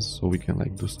weapons so we can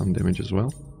like do some damage as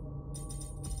well.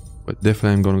 But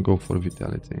definitely I'm gonna go for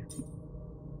vitality.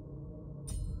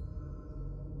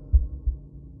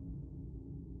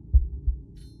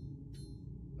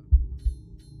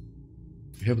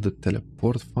 We have the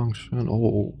teleport function.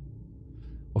 Oh,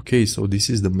 okay, so this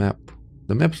is the map.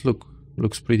 The maps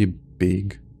looks pretty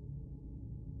big,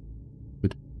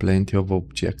 with plenty of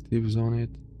objectives on it.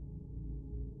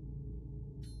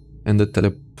 And the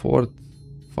teleport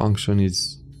function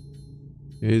is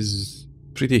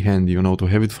pretty handy, you know, to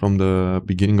have it from the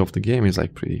beginning of the game is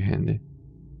like pretty handy.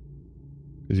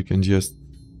 Because you can just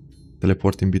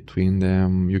teleport in between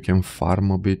them, you can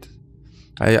farm a bit.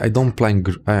 I don't plan,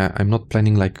 I'm not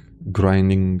planning like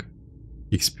grinding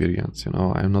experience, you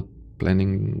know, I'm not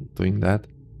planning doing that.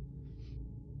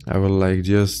 I will like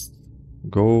just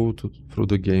go through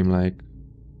the game, like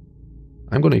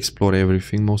I'm gonna explore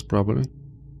everything most probably,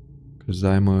 because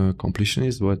I'm a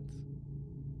completionist, but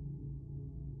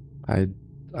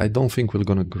I don't think we're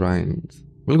gonna grind.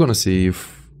 We're gonna see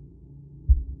if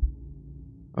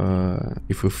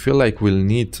we feel like we'll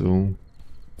need to.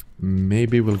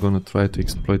 Maybe we're gonna try to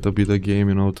exploit a bit the game,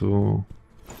 you know, to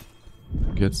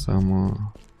get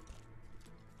some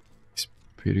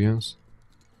experience.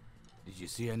 Did you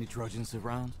see any Trojans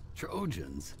around?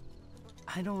 Trojans?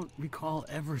 I don't recall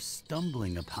ever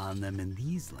stumbling upon them in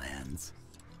these lands.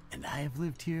 And I have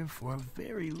lived here for a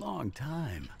very long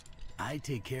time. I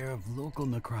take care of local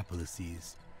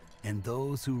necropolises and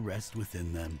those who rest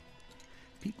within them.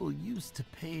 People used to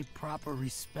pay proper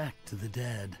respect to the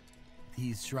dead.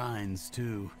 These shrines,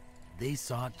 too, they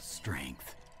sought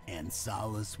strength and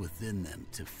solace within them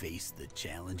to face the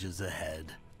challenges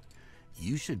ahead.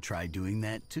 You should try doing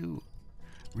that, too.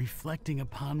 Reflecting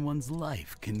upon one's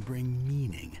life can bring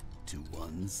meaning to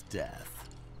one's death.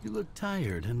 You look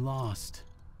tired and lost.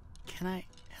 Can I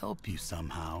help you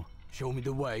somehow? Show me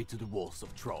the way to the walls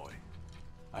of Troy.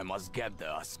 I must get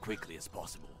there as quickly as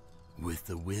possible. With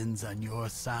the winds on your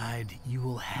side, you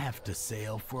will have to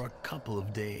sail for a couple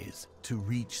of days to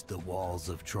reach the walls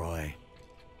of Troy.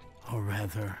 Or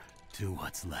rather, to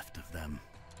what's left of them.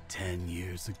 10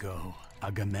 years ago,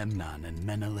 Agamemnon and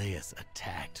Menelaus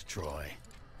attacked Troy,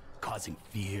 causing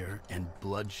fear and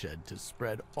bloodshed to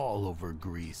spread all over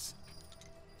Greece.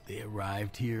 They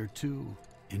arrived here too,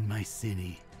 in my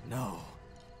city. No,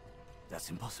 that's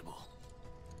impossible.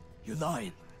 You're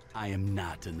lying. I am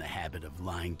not in the habit of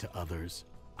lying to others.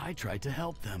 I try to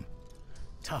help them.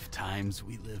 Tough times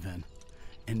we live in,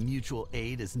 and mutual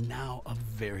aid is now a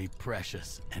very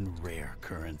precious and rare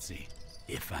currency.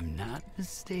 If I'm not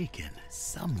mistaken,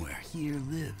 somewhere here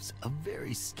lives a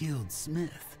very skilled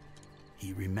smith.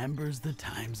 He remembers the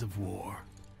times of war.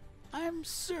 I'm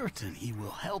certain he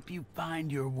will help you find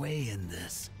your way in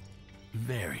this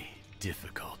very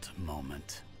difficult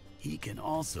moment. He can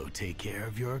also take care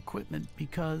of your equipment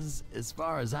because, as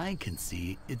far as I can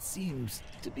see, it seems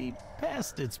to be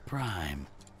past its prime.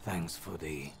 Thanks for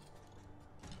the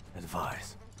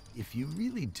advice. If you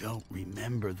really don't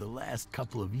remember the last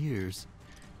couple of years,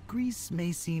 Greece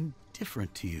may seem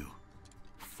different to you,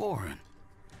 foreign,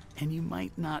 and you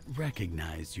might not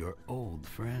recognize your old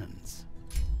friends.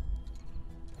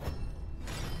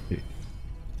 Okay.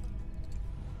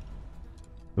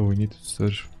 So we need to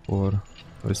search for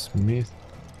a smith.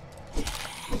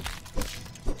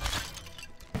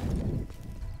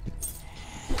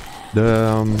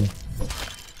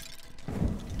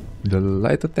 The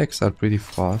light attacks are pretty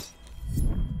fast.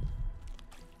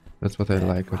 That's what I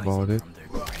like about it.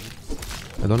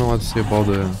 I don't know what to say about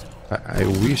the... I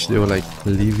wish they were like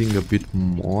leaving a bit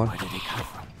more.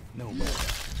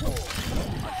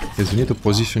 Because you need to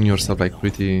position yourself like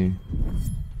pretty...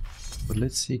 But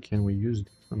let's see, can we use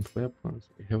different weapons?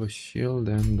 We have a shield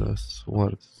and a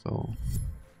sword, so...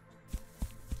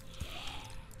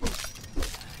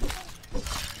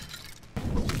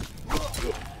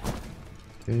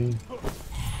 Okay.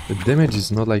 The damage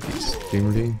is not like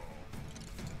extremely...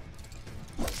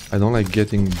 I don't like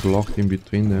getting blocked in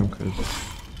between them, because...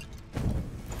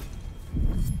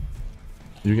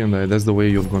 You can die, that's the way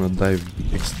you're gonna die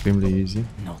extremely easy.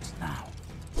 Not now.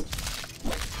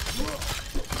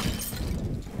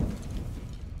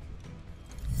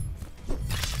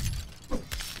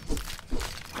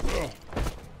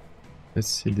 Let's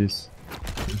see this.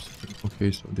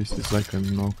 Okay, so this is like a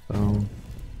knockdown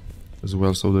as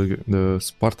well. So the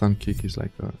Spartan kick is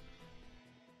like a...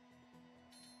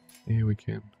 Here we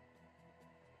can...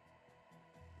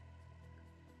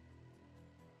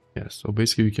 Yeah, so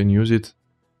basically we can use it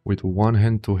with one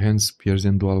hand, two hands, spears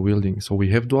and dual wielding. So we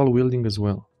have dual wielding as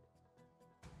well.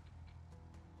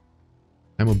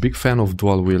 I'm a big fan of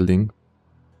dual wielding.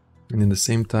 And in the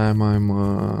same time I'm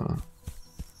a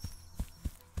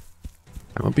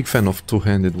big fan of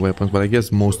two-handed weapons, but I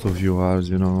guess most of you are,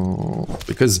 you know,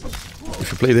 because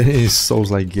if you play any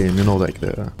Souls-like game, you know, like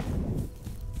the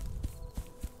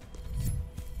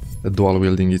dual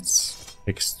wielding, it's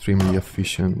extremely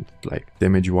efficient, like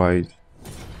damage-wise.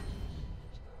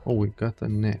 Oh, we got a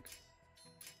neck.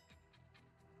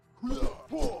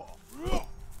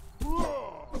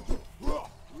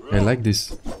 I like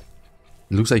this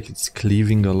It looks like it's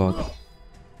cleaving a lot.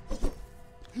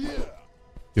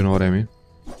 You know what I mean?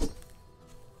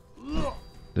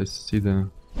 Let's see the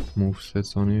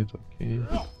movesets on it. Okay.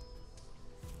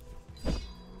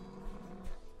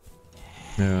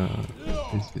 Yeah,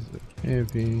 this is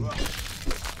heavy.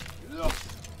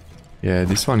 Yeah,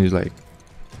 this one is like...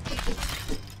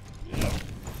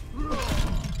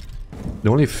 The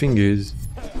only thing is,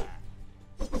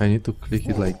 I need to click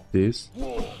it like this.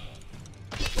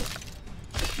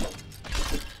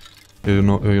 You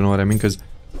know what I mean? Because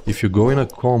if you go in a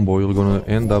combo, you're gonna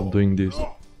end up doing this.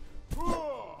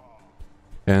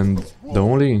 And the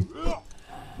only...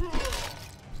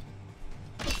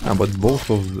 but both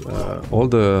of all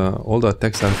the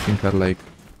attacks I think are like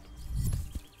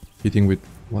hitting with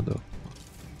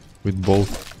with both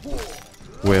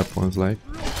weapons, like.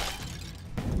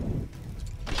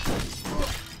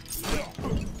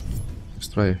 Let's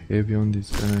try a heavy on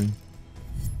this guy.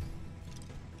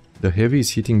 The heavy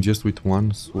is hitting just with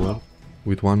one sword,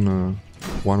 with one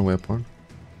weapon.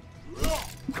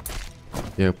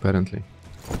 Yeah, apparently.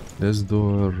 Let's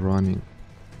do a running.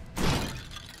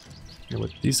 Yeah,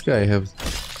 but this guy have...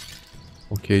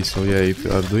 Okay, so yeah, if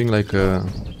you are doing like a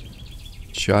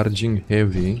charging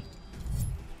heavy,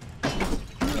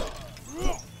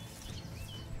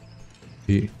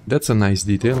 that's a nice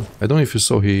detail. I don't know if you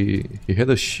saw, he had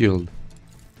a shield,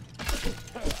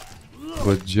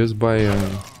 but just by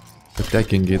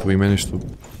attacking it, we managed to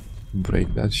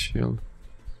break that shield.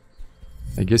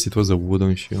 I guess it was a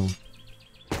wooden shield,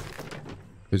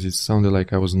 because it sounded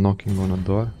like I was knocking on a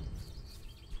door.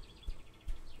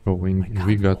 Oh,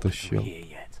 we got a shield.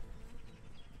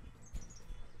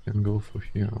 Can go for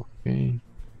here, okay.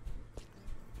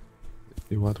 Let's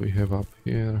see what we have up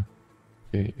here.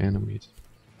 Okay, enemies.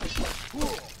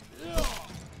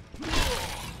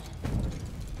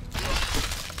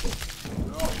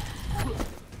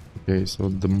 Okay, so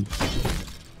the most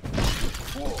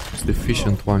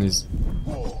efficient one is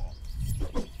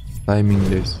timing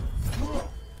this.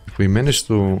 If we manage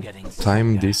to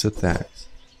time these attacks,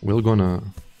 we're gonna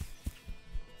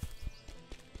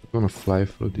fly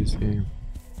through this game.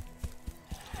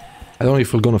 I don't know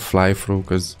if we're gonna fly through,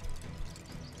 because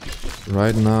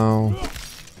right now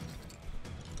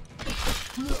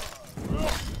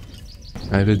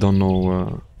I really don't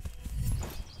know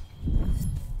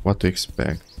what to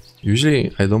expect.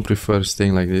 Usually I don't prefer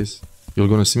staying like this. You're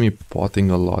gonna see me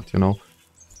potting a lot, you know.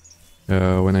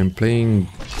 When I'm playing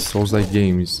Souls-like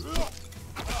games,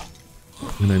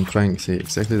 and I'm trying to say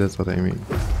exactly that's what I mean.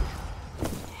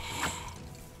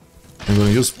 I'm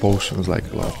gonna use potions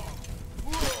like a lot.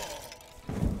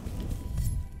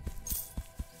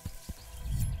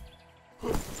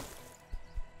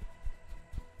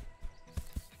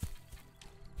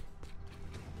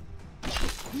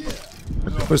 I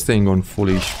prefer staying on full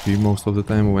HP most of the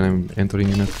time when I'm entering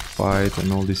in a fight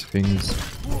and all these things.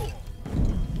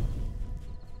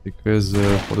 Because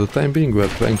for the time being we are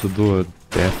trying to do a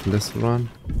Deathless run.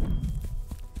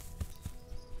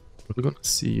 We're gonna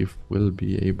see if we'll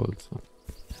be able to.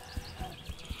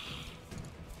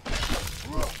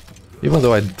 Even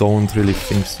though I don't really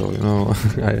think so, you know.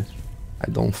 I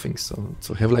don't think so.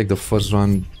 To have like the first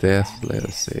run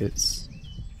Deathless, it's...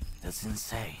 That's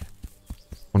insane.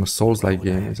 On a Souls-like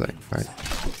game, it's like quite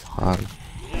hard.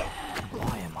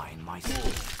 Why am I in my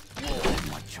state? I have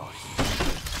my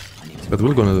choice. But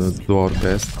we're gonna do our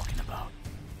best.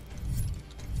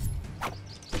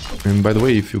 And by the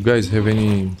way, if you guys have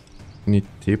any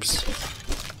tips,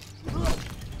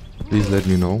 please let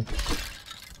me know.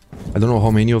 I don't know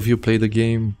how many of you play the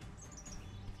game.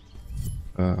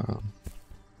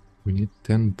 We need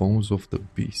 10 bones of the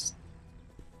beast.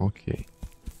 Okay.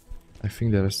 I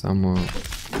think there are some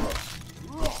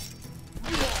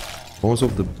bones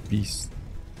of the beast.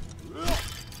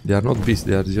 They are not beasts,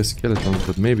 they are just skeletons,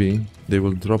 but maybe they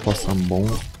will drop us some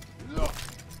bones.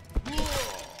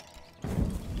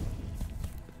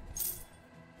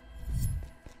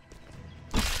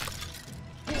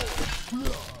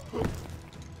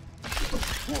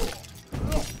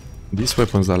 These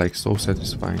weapons are like so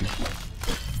satisfying.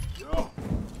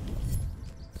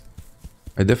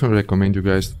 I definitely recommend you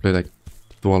guys to play like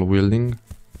dual wielding.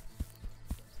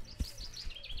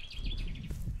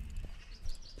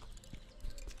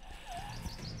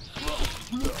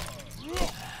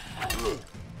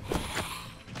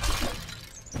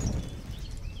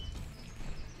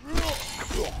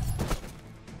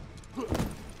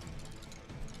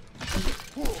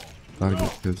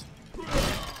 Target is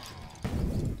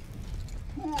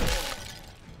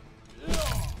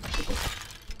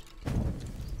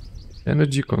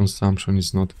energy consumption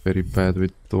is not very bad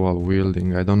with dual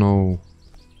wielding. I don't know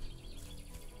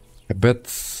I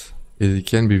bet it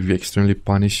can be extremely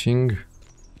punishing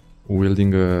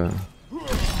wielding a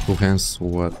two-hand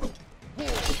sword. I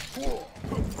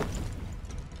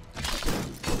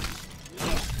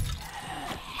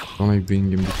don't like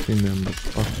being in between them, but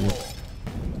fuck it.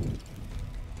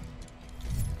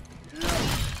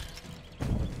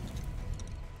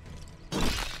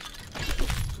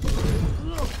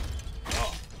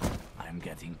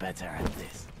 Better at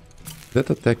this. That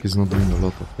attack is not doing a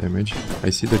lot of damage. I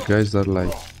see the guys are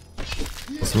like,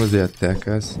 as soon as they attack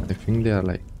us, I think they are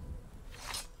like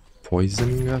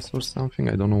poisoning us or something.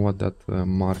 I don't know what that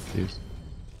mark is.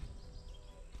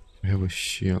 We have a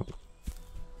shield.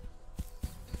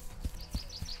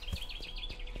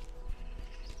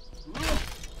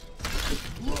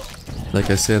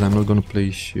 Like I said, I'm not gonna play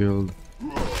shield.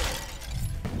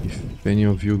 If any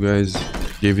of you guys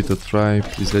gave it a try,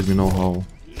 please let me know how.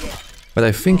 But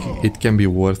I think it can be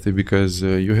worth it because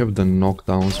you have the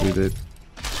knockdowns with it.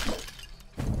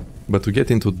 But to get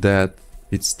into that,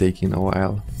 it's taking a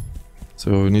while.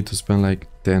 So you need to spend like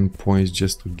 10 points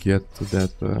just to get to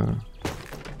that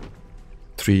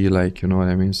tree, like, you know what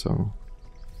I mean? So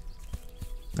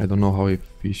I don't know how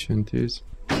efficient it is.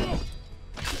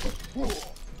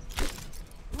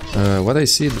 What I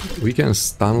see, we can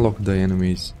stun lock the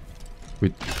enemies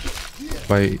with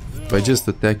by just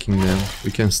attacking them.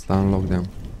 We can stun lock them.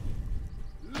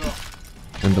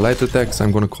 And the light attacks,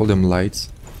 I'm gonna call them lights.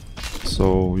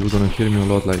 So you're gonna hear me a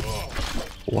lot like,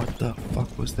 what the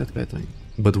fuck was that guy doing?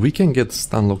 But we can get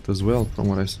stun locked as well, from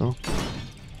what I saw.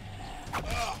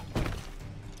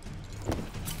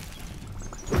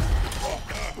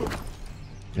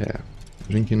 Yeah,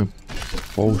 drinking a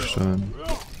potion.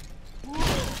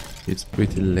 It's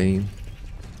pretty lame.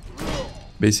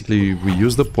 Basically, we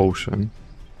use the potion.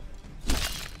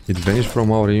 It vanished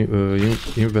from our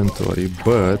inventory,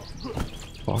 but...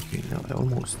 Fucking hell, I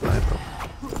almost died,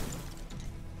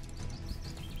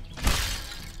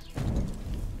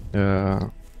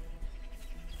 bro.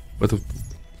 But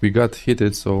we got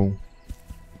hit, so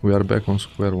we are back on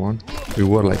square one. We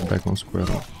were like back on square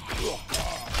one.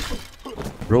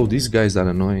 Bro, these guys are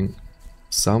annoying.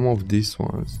 Some of these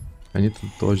ones, I need to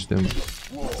dodge them.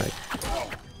 Like,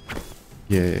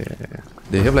 yeah,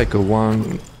 they have like a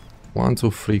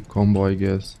 1-2-3 combo, I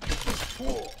guess.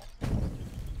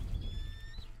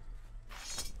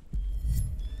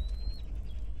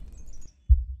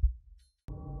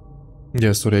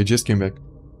 Yeah, sorry, I just came back.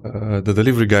 The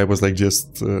delivery guy was like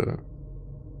just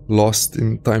lost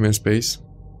in time and space.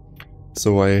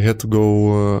 So I had to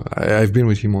go, I've been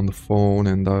with him on the phone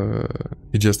and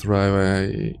he just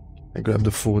arrived. I grabbed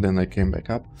the food and I came back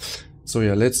up. So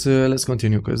yeah, let's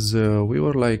continue, because we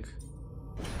were like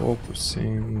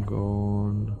focusing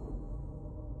on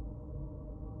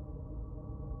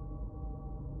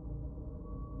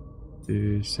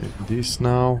this and this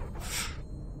now.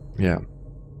 Yeah.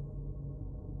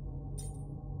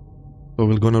 So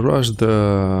we're gonna rush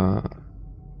the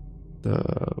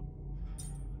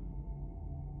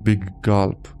big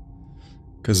gulp,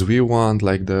 because we want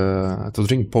like to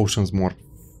drink potions more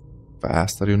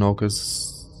faster, you know,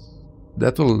 because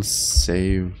that will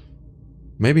save.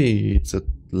 Maybe it's a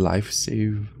life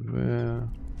save.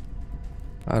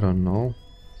 I don't know.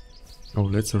 Oh,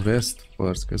 let's rest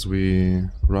first, because we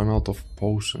run out of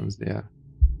potions there.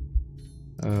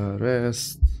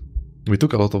 Rest. We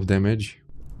took a lot of damage.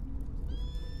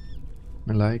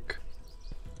 I like.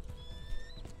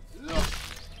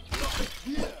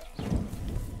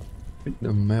 Pick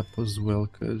the map as well,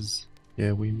 because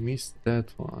yeah, we missed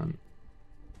that one.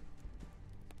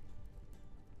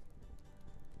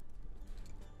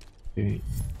 Okay.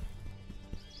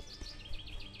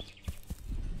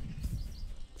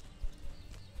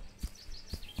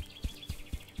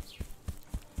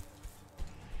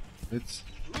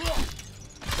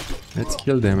 Let's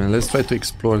kill them and let's try to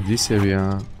explore this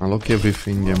area, unlock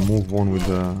everything and move on with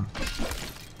the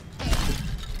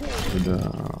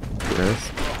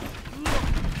rest.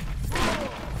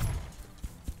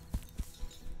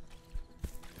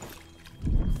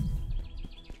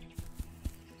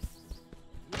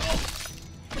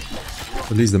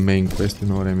 At least the main quest, you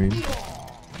know what I mean?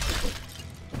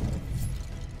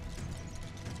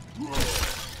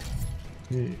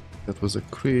 Okay, that was a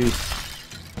crit.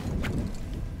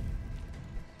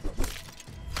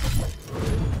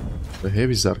 The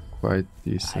heavies are quite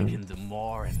decent. I can do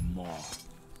more and more.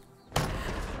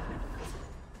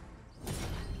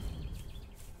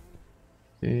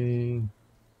 Okay.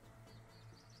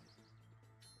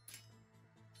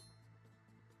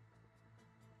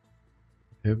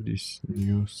 Have this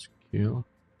new skill.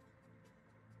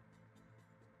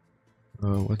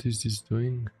 What is this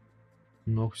doing?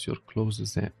 knocks your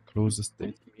closest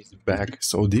enemies back.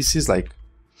 So this is like,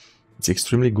 it's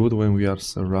extremely good when we are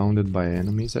surrounded by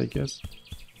enemies, I guess.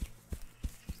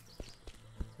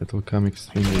 That will come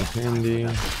extremely handy.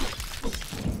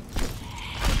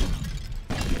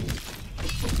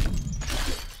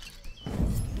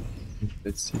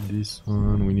 Let's see this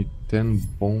one. We need 10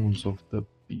 bones of the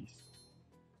beast.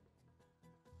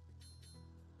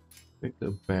 Take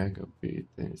the bag a bit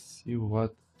and see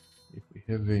what, if we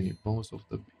have any bones of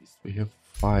the beast. We have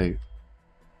 5.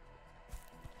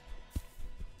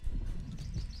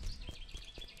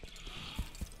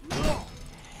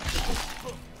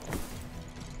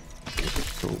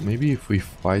 So maybe if we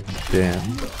fight them,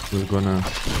 we're gonna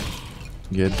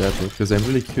get that, because I'm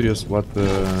really curious what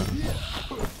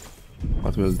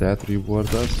will that reward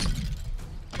us.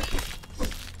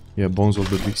 Yeah, bones of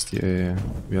the beast, yeah.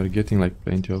 We are getting like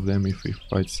plenty of them if we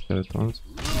fight skeletons.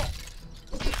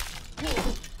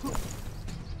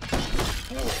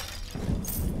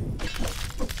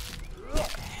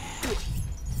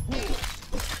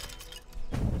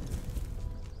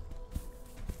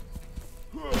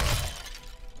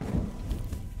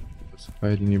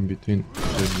 Hiding in between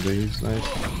the graves, like.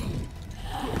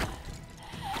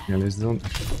 Yeah, let's don't.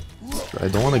 I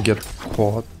don't want to get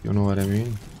caught, you know what I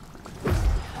mean?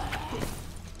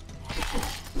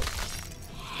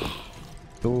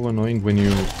 So annoying when you,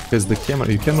 because the camera,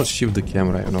 you cannot shift the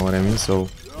camera, you know what I mean? So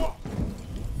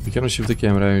you cannot shift the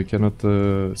camera, you cannot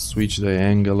switch the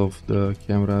angle of the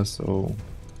camera, so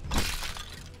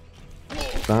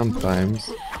sometimes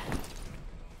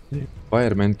the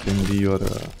fireman can be your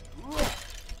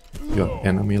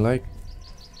enemy, like.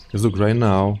 Because look, right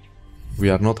now we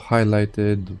are not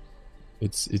highlighted.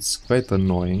 It's quite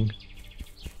annoying.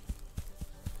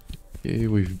 Okay,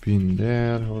 we've been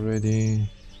there already.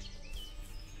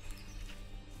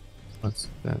 What's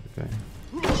that guy?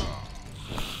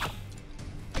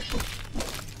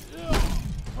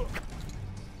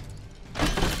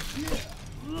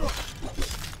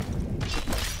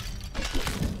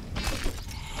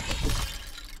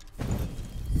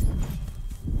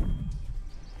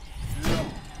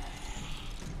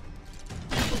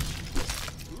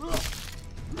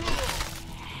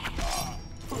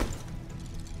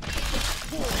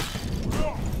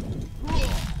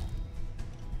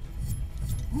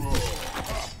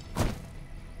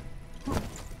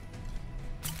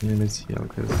 Yeah, let's heal,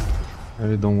 because I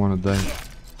really don't want to die.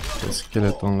 The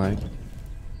skeleton, like.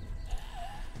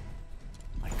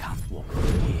 I can't walk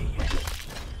from here yet.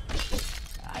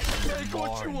 Take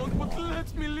what you want, but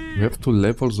let me leave. We have 2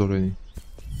 levels already.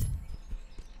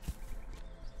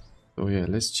 So yeah,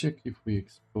 let's check if we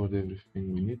explored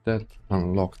everything. We need that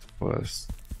unlocked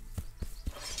first.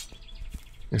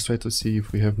 Let's try to see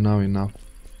if we have now enough.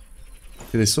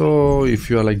 Okay, so if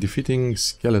you are like defeating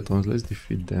skeletons, let's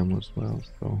defeat them as well.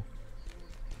 So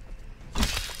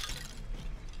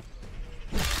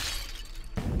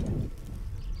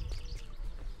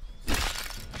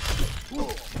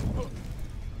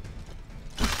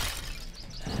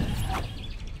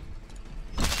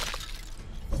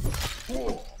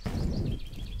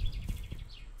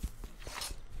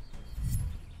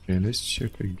okay, let's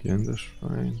check again the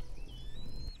shrine.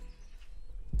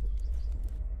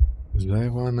 I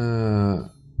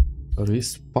wanna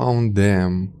respawn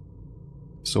them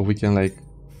so we can like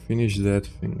finish that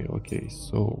thing. Okay,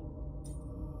 so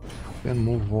we can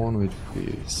move on with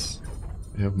this.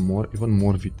 We have more, even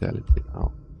more vitality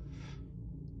now.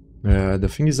 The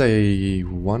thing is, I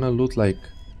wanna loot like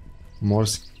more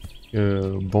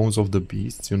bones of the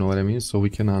beasts, you know what I mean? So we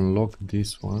can unlock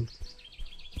this one.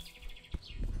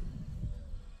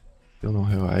 Don't know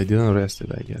how, I didn't rest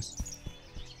it, I guess.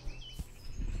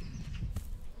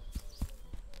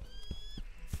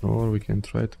 Or we can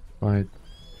try to fight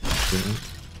them.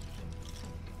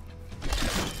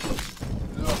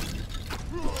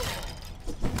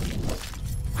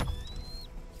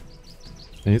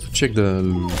 I need to check the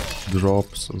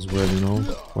drops as well, you know,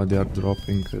 what they are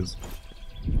dropping, because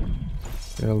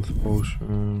health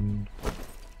potion.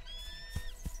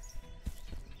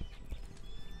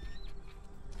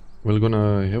 We're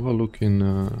gonna have a look in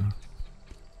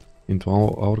into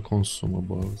our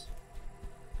consumables.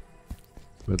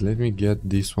 But let me get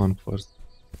this one first.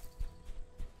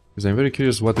 Because I'm very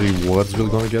curious what rewards we're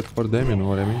gonna get for them, you know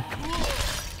what I mean?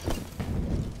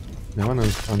 I wanna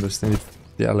understand if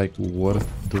they are like worth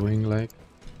doing, like.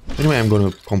 Anyway, I'm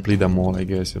gonna complete them all, I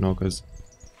guess, you know, because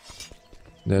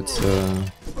that's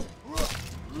the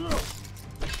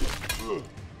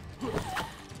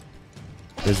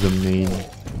main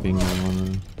thing I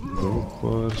wanna do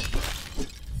first.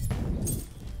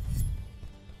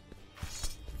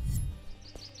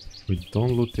 We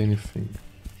don't loot anything.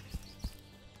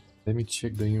 Let me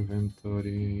check the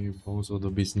inventory. Bones of the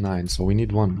Beast 9, so we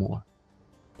need one more.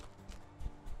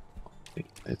 Okay,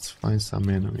 let's find some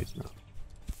enemies now.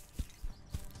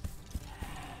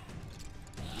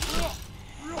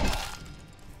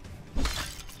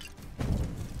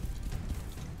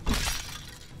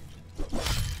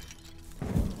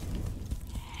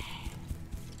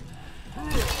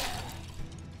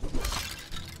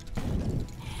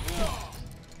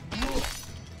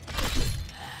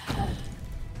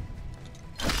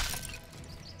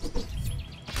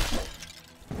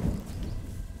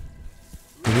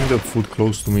 The food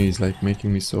close to me is like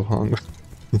making me so hungry.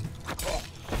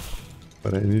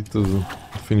 But I need to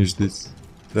finish this.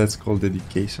 That's called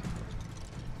dedication.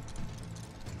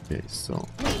 Okay, so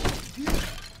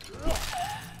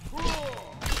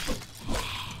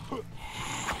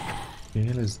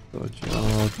okay, let's dodge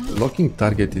out. Locking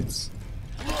target is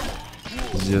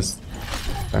just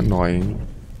annoying.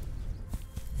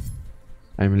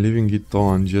 I'm leaving it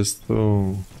on just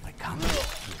to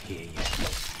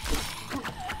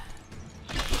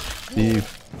see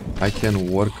if I can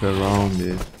work around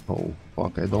it. Oh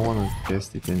fuck, I don't want to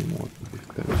test it anymore, to be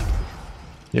fair.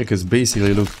 Yeah, because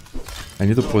basically, look, I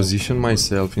need to position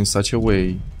myself in such a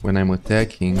way when I'm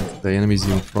attacking the enemies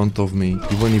in front of me,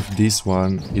 even if this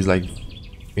one is like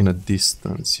in a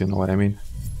distance, you know what I mean?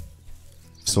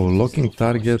 So locking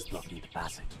target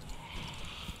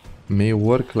may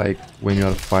work like when you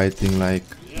are fighting like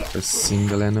a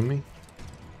single enemy,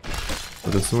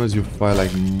 but as soon as you fight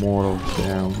like more of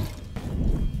them,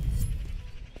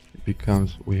 it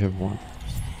becomes, we have one,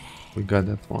 we got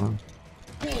that one,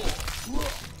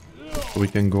 so we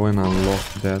can go and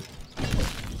unlock that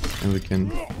and we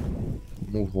can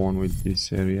move on with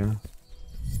this area.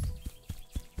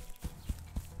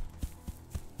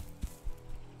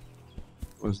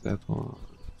 What's that one?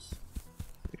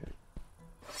 Yeah.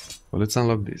 Well, let's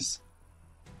unlock this.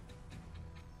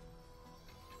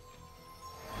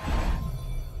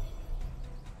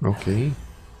 Okay.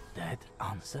 Dead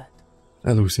answered.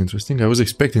 That looks interesting. I was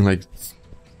expecting like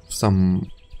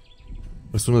some,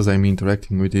 as soon as I'm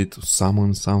interacting with it, to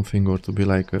summon something or to be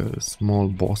like a small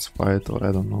boss fight, or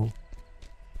I don't know.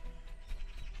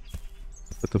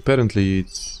 But apparently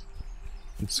it's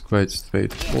quite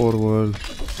straightforward.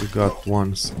 We got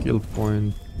one skill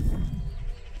point,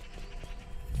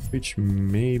 which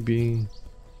maybe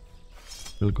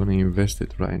we're gonna invest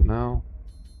it right now.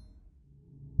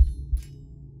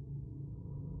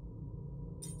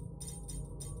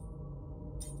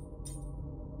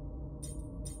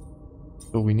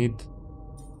 So we need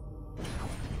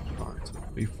 1, 2,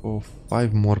 3, 4,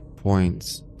 5 more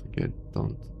points to get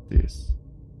done to this.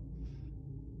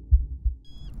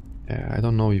 Yeah, I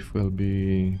don't know if we'll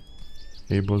be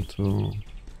able to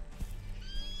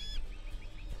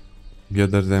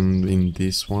gather them in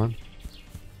this one.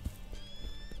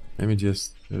 Let me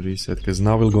just reset, because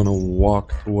now we're gonna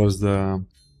walk towards the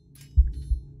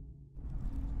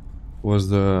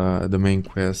main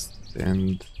quest,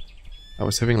 and I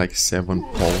was having like 7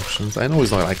 potions. I know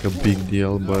it's not like a big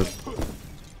deal, but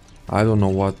I don't know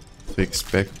what to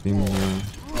expect in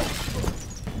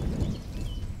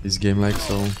this game, like,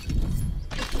 so.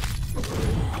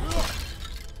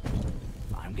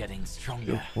 I'm getting stronger.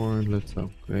 Skill point, let's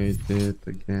upgrade it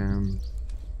again.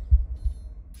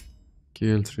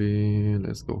 Kill tree,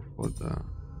 let's go for the.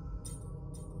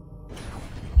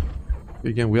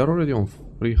 Again, we are already on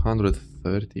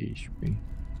 330 HP.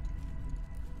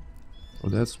 So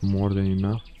that's more than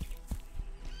enough.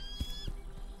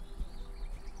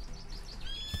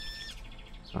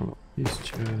 Unlock this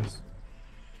chest.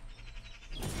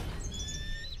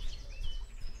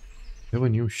 We have a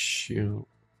new shield.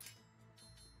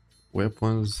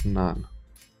 Weapons, none.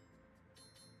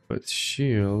 But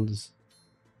shields...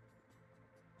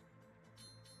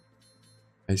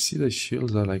 I see the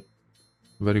shields are like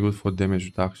very good for damage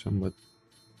reduction, but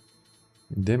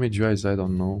damage wise I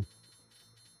don't know.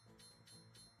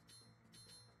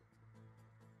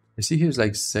 I see here's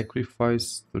like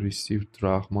sacrifice to receive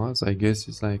drachmas. I guess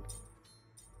it's like,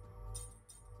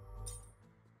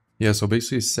 yeah, so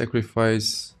basically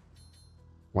sacrifice.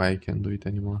 Why I can't do it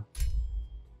anymore?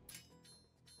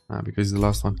 Ah, because it's the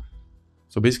last one.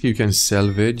 So basically you can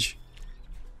salvage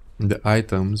the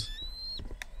items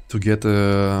to get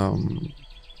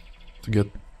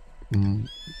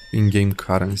in-game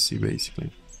currency,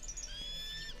 basically.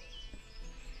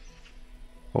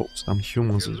 Oh, some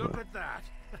humans as well. Look at that.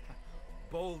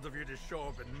 Bold of you to show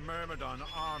up in Myrmidon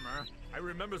armor. I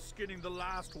remember skinning the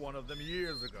last one of them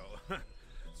years ago.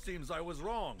 Seems I was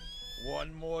wrong.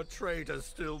 One more traitor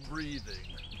still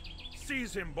breathing.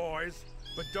 Seize him, boys.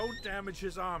 But don't damage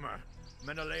his armor.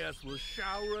 Menelaus will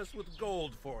shower us with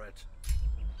gold for it.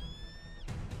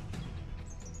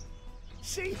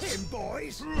 See him,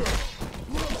 boys?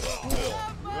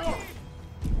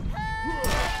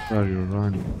 Where are you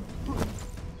running?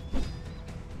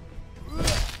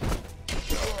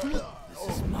 This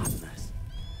is madness.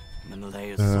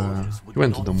 Menelaus soldiers He would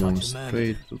went to not the moon, touch a murderer.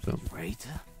 straight to them.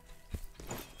 Traitor?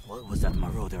 What was that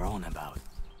marauder on about?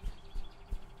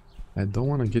 I don't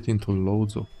want to get into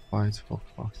loads of fights for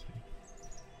fuck's sake.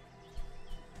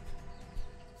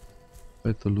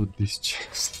 Try to loot this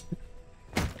chest.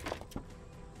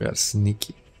 We are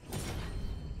sneaky.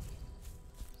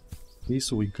 Okay,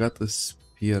 so we got a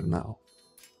spear now.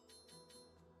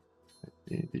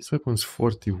 Okay, this weapon's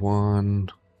 41.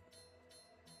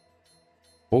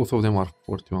 Both of them are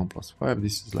 41 plus 5.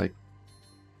 This is like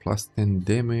plus 10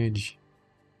 damage.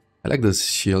 I like the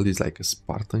shield. It's like a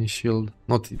Spartan shield.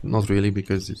 Not really,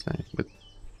 because it's like, but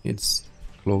it's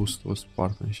close to a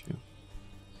Spartan shield.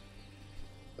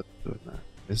 But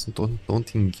let's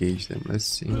don't engage them. Let's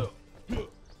see.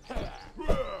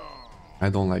 I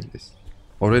don't like this.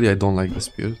 Already I don't like the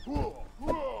spear.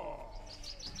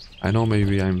 I know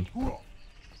maybe I'm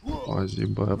fuzzy,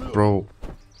 but bro,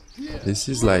 this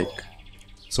is like,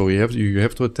 so you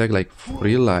have to attack like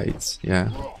 3 lights,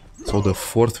 yeah. So the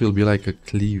 4th will be like a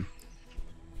cleave.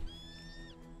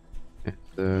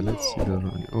 And, let's see the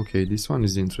run. Okay, this one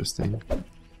is interesting.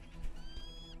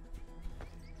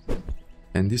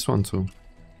 And this one too.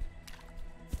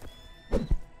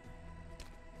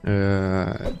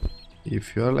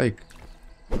 If you are like,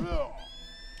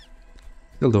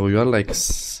 still though, you are like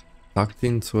stuck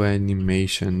into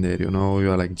animation there, you know,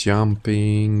 you are like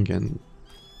jumping and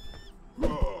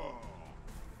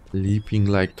leaping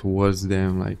like towards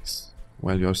them, like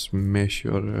while you smash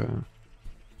your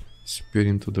spear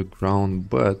into the ground.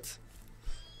 But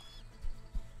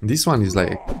this one is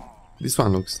like, this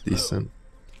one looks decent.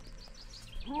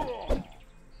 This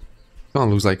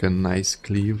one looks like a nice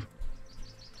cleave.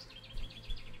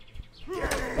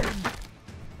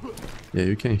 Yeah,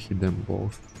 you can hit them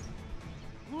both.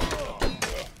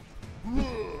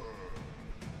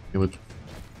 Yeah, but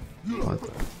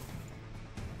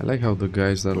I like how the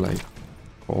guys are like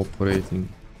cooperating.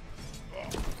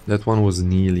 That one was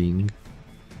kneeling,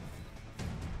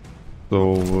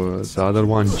 so the other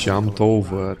one jumped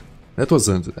over. That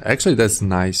wasn't actually, that's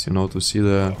nice, you know, to see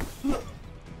the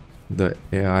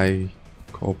AI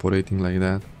cooperating like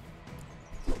that.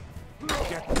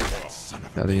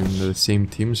 They're in the same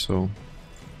team, so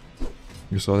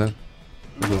you saw that?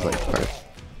 It was like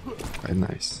quite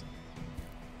nice.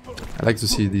 I like to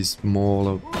see these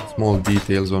small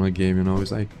details on a game, you know,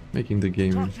 it's like making the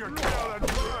game.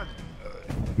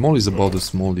 I'm always about the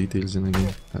small details in a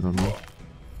game, I don't know.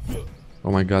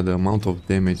 Oh my god, the amount of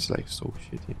damage, like, so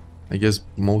shitty. I guess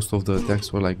most of the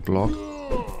attacks were like blocked.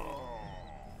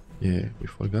 Yeah, we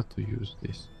forgot to use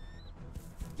this.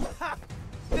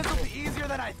 This will be easier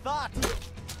than I thought.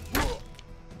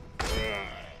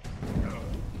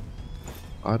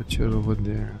 Archer over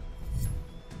there.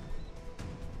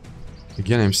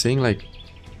 Again, I'm saying like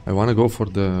I want to go for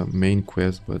the main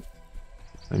quest, but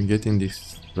I'm getting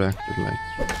distracted. Like,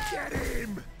 Get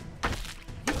him!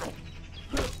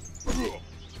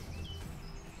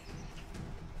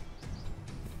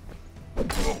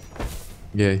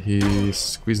 yeah, he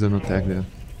squeezed an attack there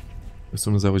as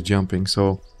soon as I was jumping,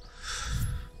 so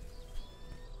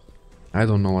I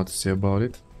don't know what to say about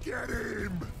it. Get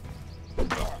him!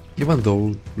 Even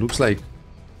though looks like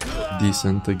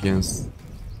decent against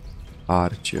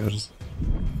archers,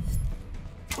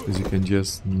 because you can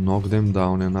just knock them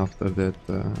down, and after that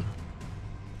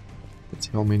let's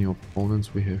see how many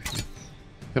opponents we have here.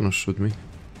 Cannot shoot me.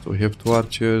 So we have 2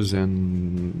 archers,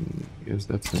 and I guess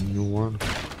that's a new one.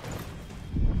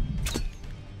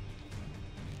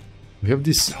 We have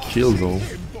this skill though.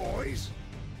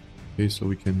 Okay, so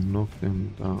we can knock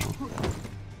them down.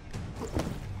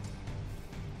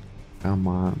 Come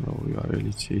on, bro, you are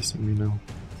really chasing me now.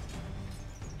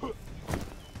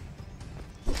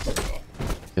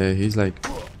 Yeah, he's like,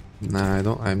 nah,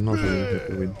 I'm not really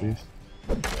happy with this.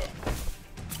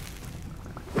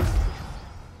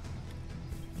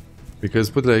 Because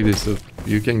put it like this,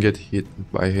 you can get hit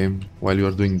by him while you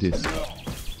are doing this,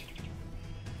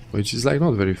 which is like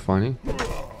not very funny.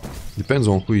 Depends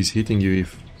on who is hitting you.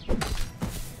 If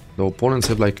the opponents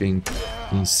have like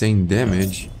insane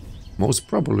damage, most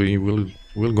probably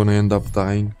we're gonna end up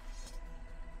dying.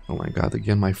 Oh my god,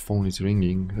 again my phone is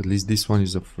ringing. At least this one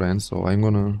is a friend, so I'm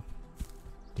gonna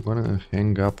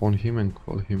hang up on him and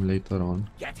call him later on.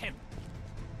 Get him.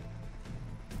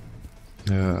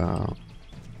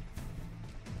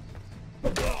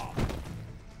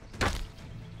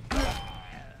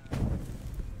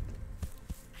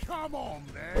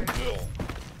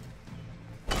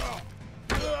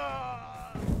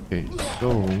 Okay, so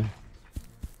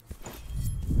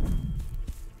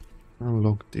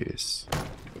unlock this.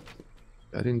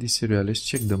 We are in this area. Let's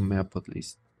check the map at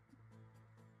least.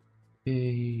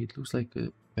 Okay, it looks like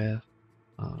a path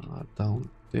down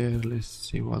there. Let's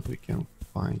see what we can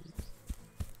find.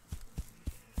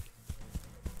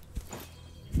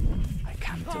 I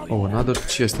can't do it. Oh, another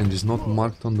chest, and it's not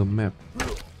marked on the map.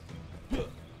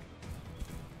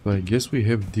 So I guess we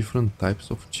have different types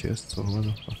of chests, or what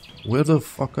the fuck? Where the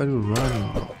fuck are you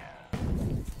running, bro?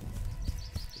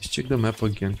 Let's check the map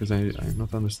again, because I'm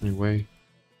not understanding why.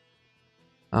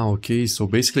 Ah, okay, so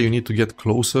basically you need to get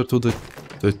closer to the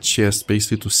chest,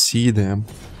 basically to see them.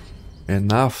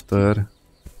 And after...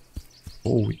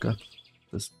 Oh, we got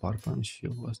the Spartan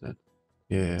shield, what's that?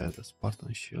 Yeah, the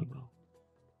Spartan shield, bro.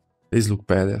 These look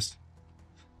badass.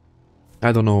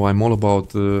 I don't know, I'm all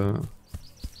about... I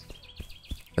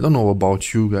don't know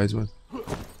about you guys, but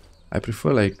I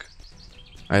prefer like...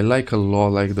 I like a lot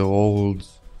like the old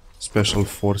special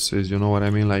forces, you know what I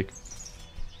mean? Like...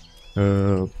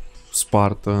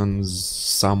 Spartans,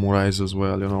 samurais as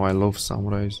well, you know, I love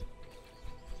samurais.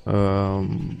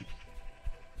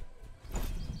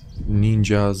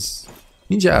 Ninjas.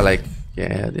 Ninja are like,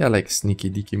 yeah, they are like sneaky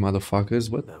dicky motherfuckers,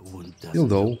 but still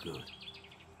though,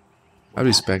 I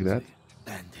respect that.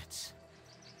 Bandits.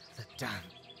 The damn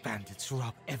bandits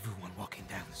rob everyone walking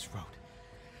down this road.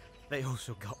 They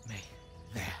also got me.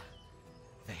 There.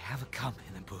 They have a camp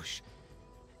in the bush.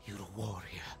 You're a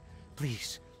warrior.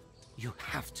 Please. You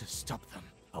have to stop them.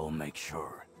 I will make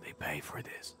sure they pay for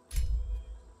this.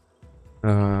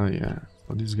 Yeah.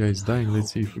 So this guy is dying.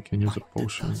 Let's see if we can use a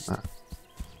potion. Ah.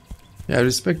 Yeah, I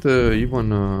respect even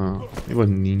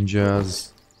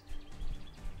ninjas.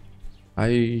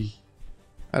 I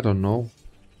don't know.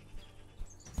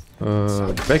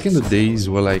 Back in the days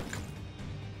were like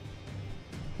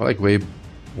way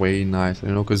nicer,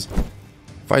 you know, because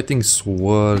fighting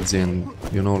swords and,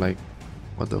 you know, like,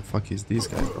 what the fuck is this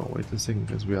guy, bro? Wait a second,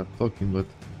 because we are talking, but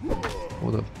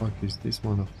what the fuck is this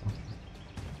motherfucker?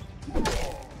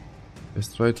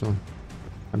 Let's try to...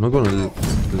 I'm not gonna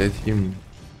let him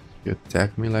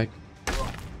attack me, like...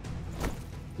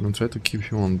 I'm gonna try to keep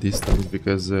him on distance,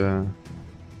 because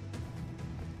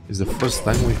it's the first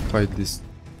time we fight these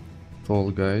tall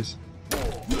guys.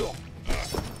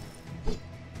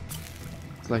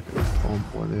 It's like a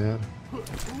combo there.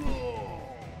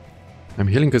 I'm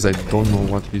healing because I don't know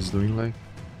what he's doing, like,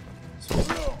 so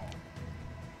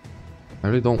I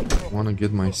really don't want to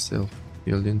get myself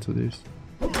healed into this.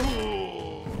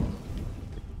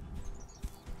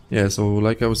 Yeah, so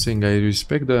like I was saying, I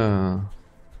respect the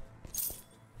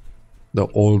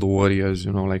old warriors,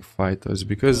 you know, like fighters,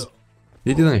 because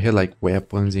they didn't have like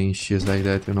weapons and shit like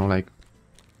that, you know, like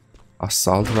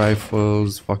assault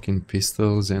rifles, fucking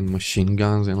pistols and machine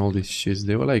guns and all this shit.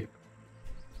 They were like,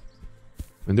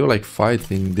 when they were like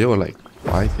fighting, bro,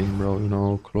 you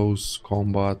know, close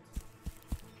combat.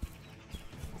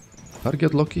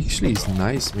 Target lock actually is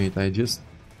nice, mate. I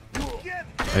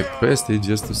pressed it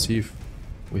just to see if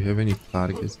we have any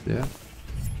targets there.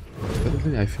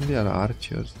 Apparently, I think they are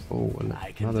archers. Oh, well,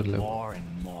 another level. More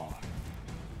and more.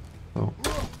 So,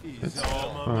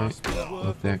 let's try to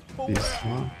attack this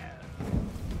one.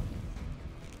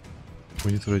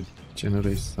 We need to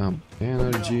regenerate some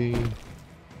energy.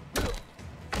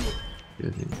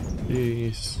 Getting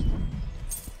this.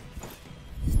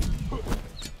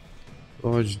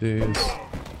 Dodge this.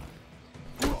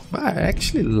 But I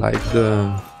actually like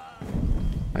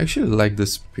the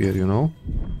spear, you know.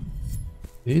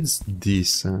 It's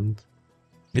decent.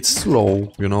 It's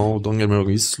slow, you know. Don't get me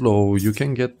wrong. It's slow. You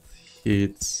can get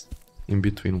hits in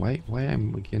between. Why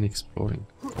I'm again exploring?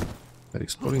 We're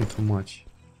exploring too much.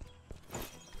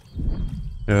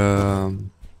 Yeah,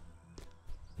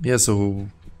 so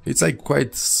it's like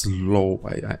quite slow.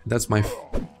 That's my.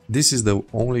 This is the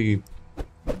only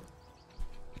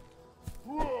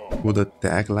good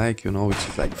attack, like, you know, which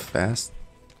is like fast.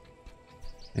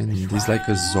 And this like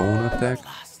a zone attack.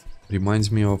 Reminds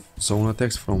me of zone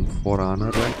attacks from For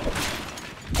Honor, like.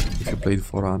 If you played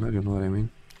For Honor, you know what I mean.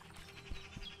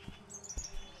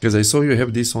 Because I saw you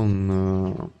have this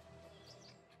on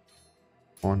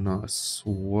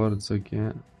swords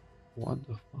again. What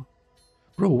the fuck?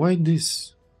 Bro, why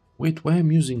this? Wait, why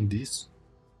I'm using this?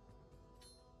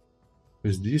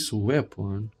 Because this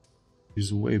weapon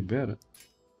is way better.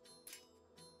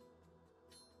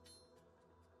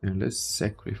 And let's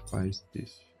sacrifice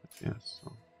this. Yeah,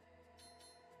 so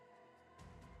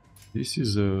this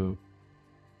is a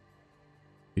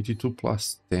 82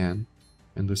 plus 10,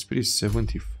 and the speed is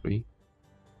 73.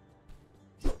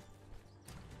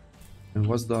 And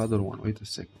what's the other one? Wait a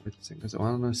second, because I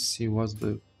wanna see what's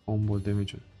the combo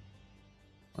damage.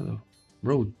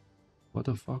 Bro, what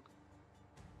the fuck?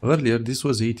 Earlier this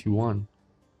was 81.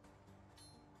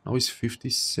 Now it's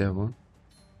 57.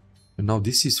 And now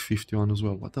this is 51 as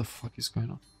well. What the fuck is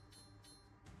going on?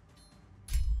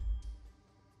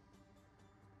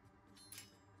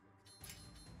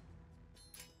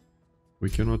 We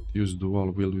cannot use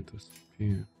dual wield with a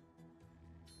spear.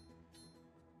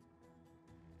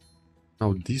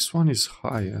 Now this one is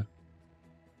higher.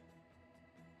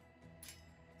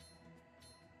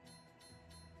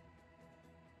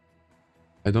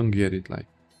 I don't get it, like.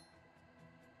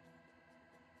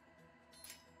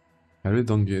 I really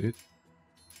don't get it.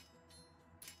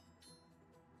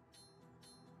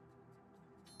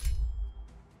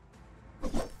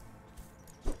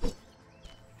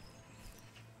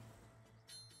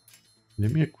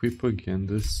 Let me equip again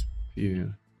the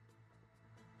spear.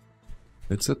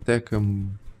 Let's attack a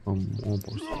mob or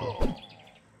something.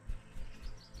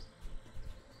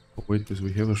 Oh, wait, because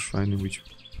we have a shrine in which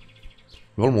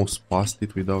we almost passed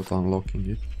it without unlocking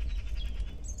it.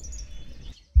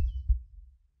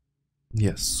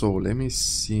 Yes, so let me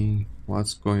see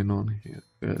what's going on here,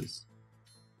 because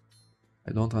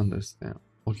I don't understand.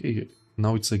 Okay,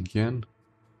 now it's again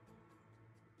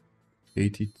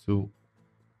 82.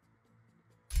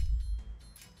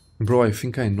 Bro, I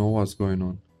think I know what's going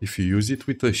on. If you use it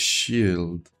with a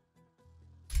shield,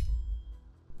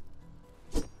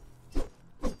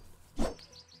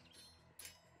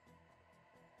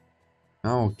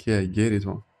 okay, I get it.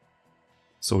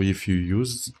 So if you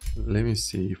use, let me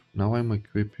see, now I'm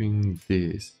equipping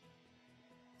this.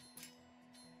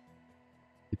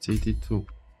 It's 82.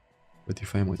 But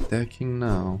if I'm attacking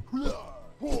now,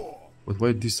 but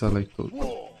why these are like those?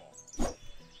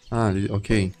 Ah,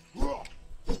 okay.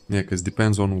 Yeah, because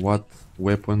depends on what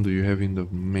weapon do you have in the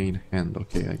main hand.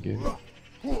 Okay, I get it.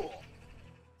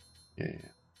 Yeah.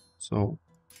 So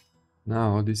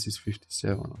now this is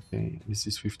 57. Okay, this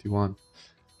is 51.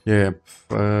 Yeah.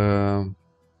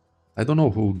 I don't know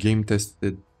who game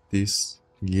tested this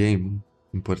game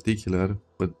in particular,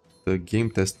 but the game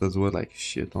testers were like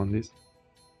shit on this.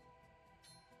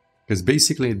 Because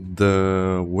basically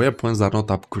the weapons are not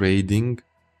upgrading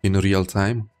in real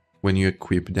time when you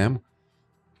equip them.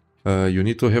 You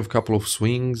need to have a couple of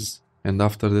swings, and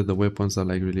after that the weapons are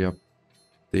like really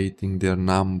updating their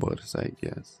numbers, I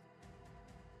guess.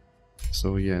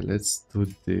 So yeah, let's do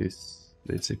this.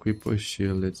 Let's equip a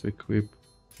shield. Let's equip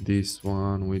this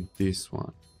one with this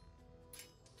one.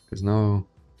 Because now...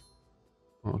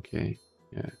 Okay,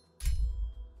 yeah.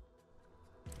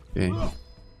 Okay.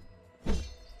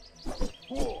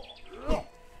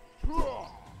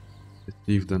 Let's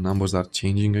see if the numbers are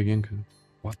changing again.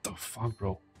 What the fuck,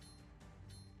 bro?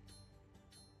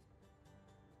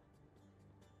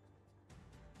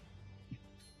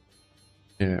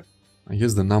 Yeah, I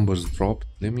guess the numbers dropped.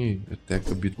 Let me attack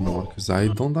a bit more, because I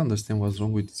don't understand what's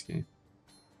wrong with this game.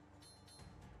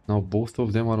 Now both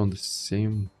of them are on the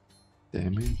same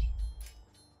damage.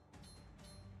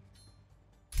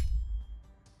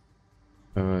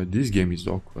 This game is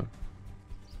awkward.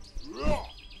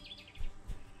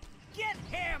 Get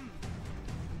him!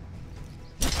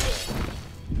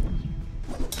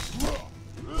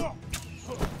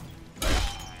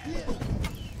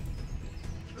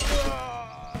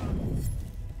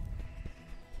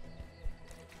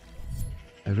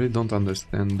 I really don't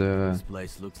understand. This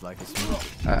place looks like a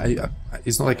smoothie.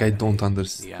 It's not like I don't The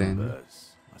understand.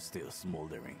 embers are still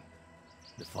smoldering.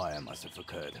 The fire must have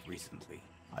occurred recently.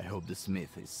 I hope the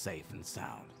smith is safe and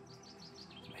sound.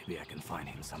 Maybe I can find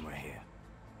him somewhere here.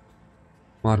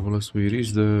 Marvelous, we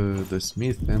reached the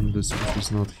smith and the smith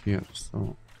is not here,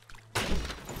 so...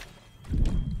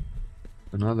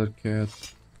 Another cat.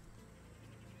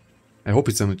 I hope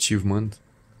it's an achievement.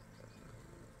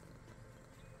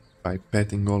 By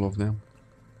petting all of them.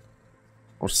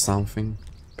 Or something.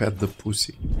 Pet the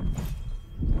pussy.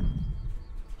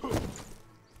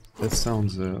 That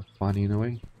sounds funny in a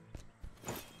way.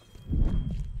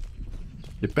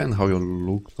 Depends how you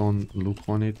look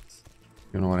on it.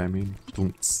 You know what I mean?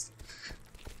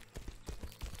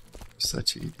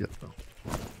 Such an idiot, bro.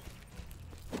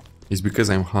 It's because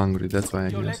I'm hungry, that's why I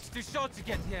guess.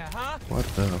 What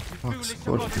the fuck,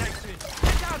 Scorpion?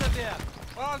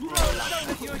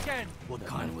 What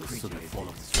kind will soon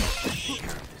follow this? Take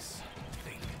care of this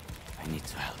thing. I need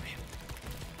to help him.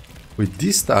 With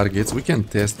these targets, we can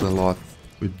test a lot.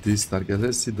 With these targets,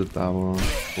 let's see the tower.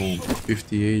 Boom,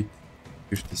 58,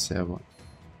 57.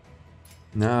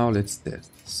 Now let's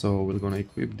test. So we're gonna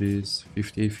equip this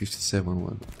 58, 57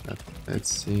 one. Let's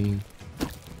see.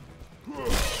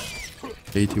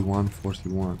 81,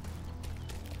 41.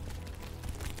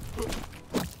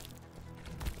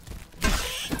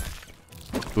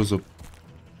 because of...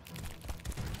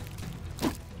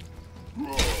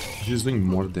 He's doing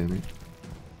more damage.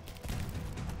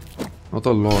 Not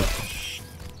a lot.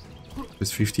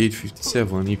 It's 58,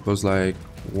 57 equals like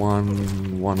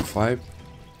 115.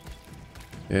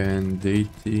 And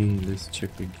 80, let's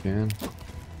check again.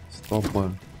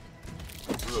 Stopper.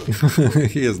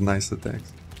 He has nice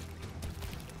attacks.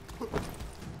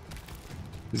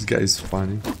 This guy is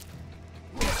funny.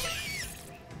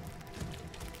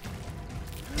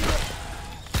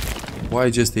 Why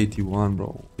just 81,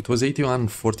 bro? It was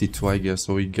 81.42, I guess,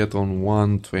 so we get on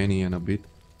 120 and a bit.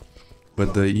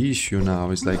 But the issue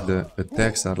now is like the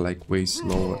attacks are like way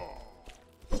slower.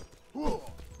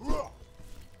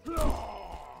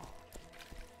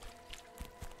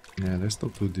 Yeah, let's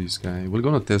talk to this guy. We're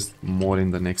gonna test more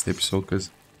in the next episode,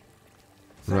 because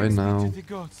right now... The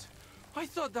gods. I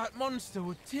thought that monster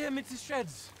would tear me to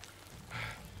shreds.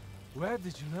 Where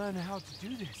did you learn how to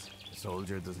do this? A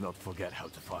soldier does not forget how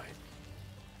to fight.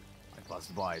 I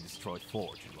passed by a destroyed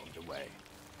forge along the way.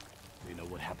 Do you know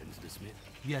what happened to the smith?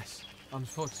 Yes,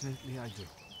 unfortunately I do.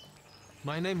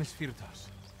 My name is Firtos.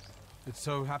 It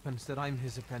so happens that I'm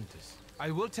his apprentice. I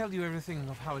will tell you everything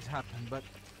of how it happened, but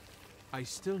I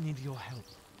still need your help.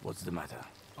 What's the matter?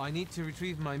 I need to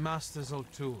retrieve my master's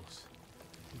old tools.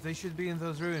 They should be in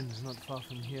those ruins not far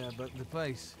from here, but the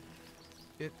place,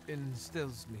 it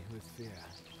instills me with fear.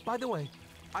 By the way,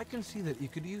 I can see that you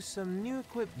could use some new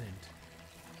equipment.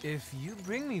 If you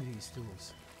bring me these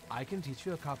tools, I can teach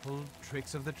you a couple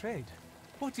tricks of the trade.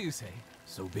 What do you say?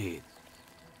 So be it.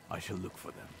 I shall look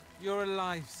for them. You're a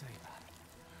lifesaver.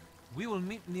 We will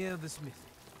meet near the smithy.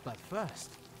 But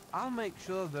first, I'll make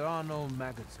sure there are no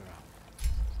maggots around.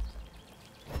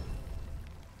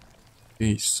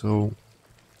 Okay, so...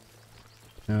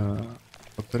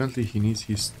 apparently he needs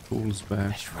his tools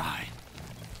back. Shrine.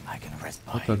 I can rest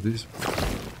by. What are these?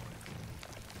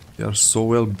 They are so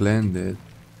well blended.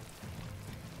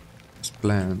 It's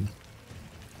planned.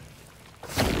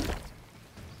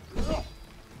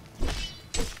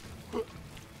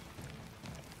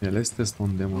 Yeah, let's test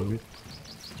on them a bit.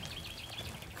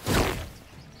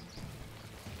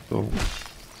 So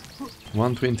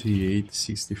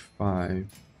 128.65.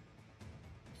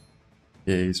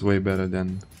 Yeah, it's way better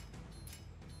than...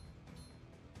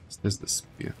 That's the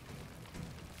spear.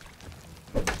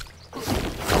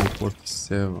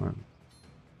 147.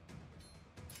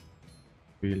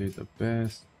 Really the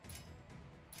best.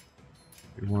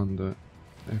 We want the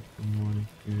second one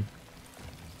here.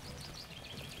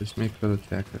 Let's make her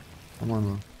attacker. Come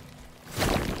on.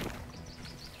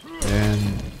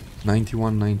 And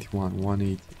 91, 91,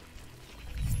 180.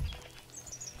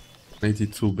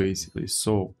 82 basically.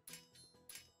 So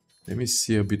let me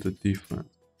see a bit of difference.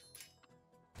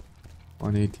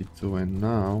 182 and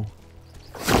now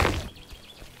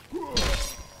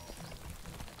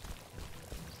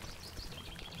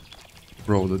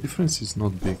bro, the difference is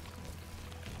not big.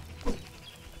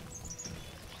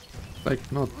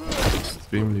 Like not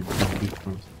extremely big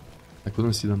difference. I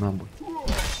couldn't see the number.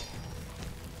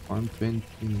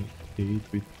 128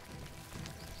 with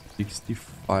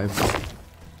 65.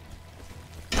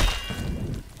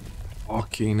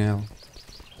 Okay, now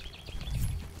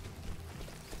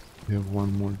we have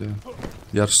one more there.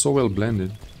 They are so well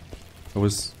blended. I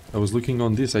was looking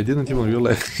on this. I didn't even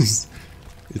realize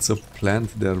it's a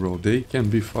plant there, bro. They can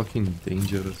be fucking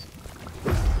dangerous.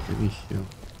 Let me heal.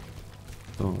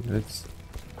 So let's...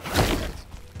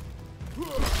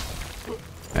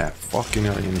 Yeah, fucking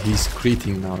hell, and he's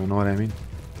criting now, you know what I mean?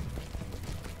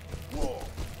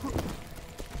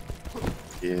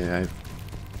 Yeah, I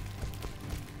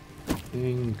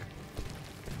think...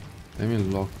 Let me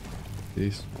lock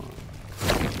this one.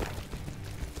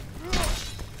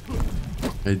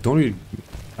 I don't really...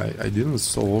 I didn't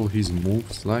saw all his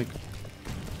moves, like...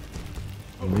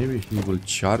 Maybe he will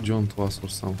charge onto us or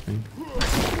something.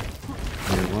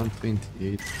 Yeah,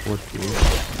 128, 48.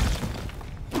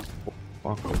 Oh,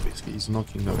 fuck, obviously he's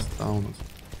knocking us down.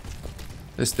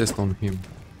 Let's test on him.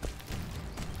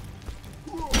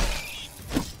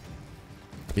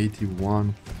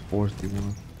 81,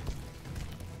 41.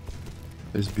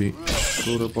 Let's be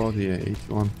sure about it. Yeah,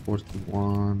 81,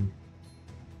 41.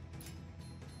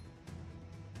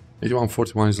 81,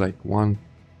 41 is like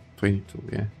 122,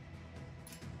 yeah.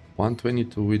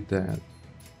 122 with that.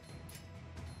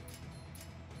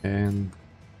 And...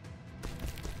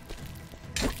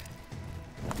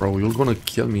 Bro, you're gonna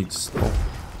kill me, stop.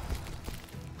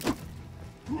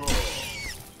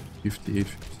 58,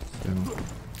 57.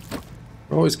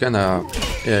 Bro, it's kinda...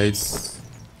 Yeah, it's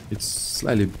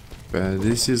slightly bad.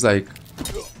 This is like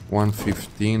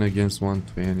 115 against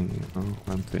 120, you know?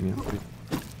 120 and 50.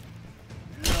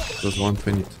 It was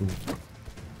 122.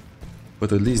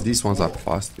 But at least these ones are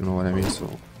fast, you know what I mean, so...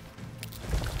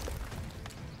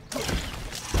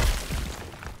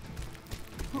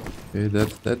 Okay,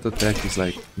 that attack is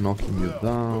like knocking you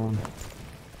down.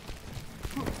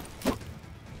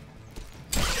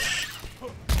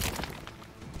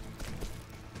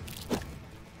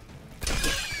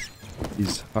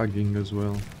 He's hugging as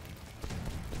well.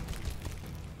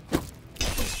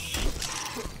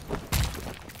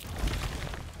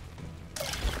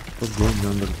 Stop going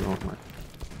underground, man.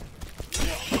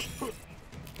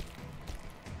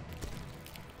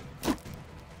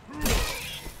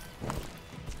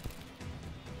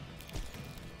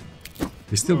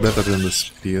 It's still better than the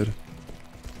spear.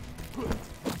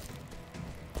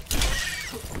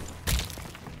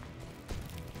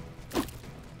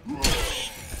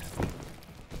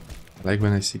 I like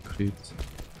when I see creeps.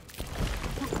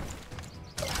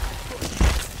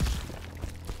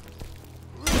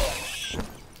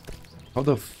 How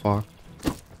the fuck?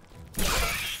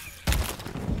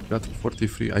 Got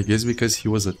 43, I guess because he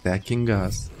was attacking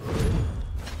us.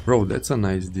 Bro, that's a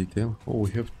nice detail. Oh,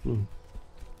 we have two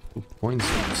points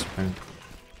to spend.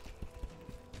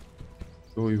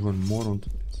 Go even more onto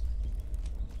this.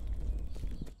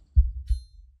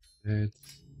 Let's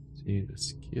see the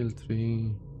skill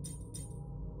tree.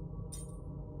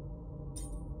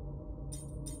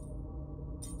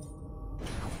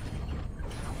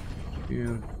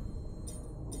 Here.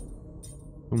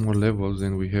 2 more levels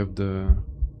and we have the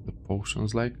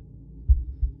potions like.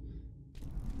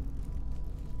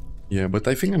 Yeah, but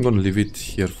I think I'm gonna leave it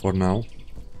here for now.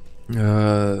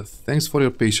 Thanks for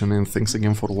your patience and thanks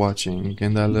again for watching,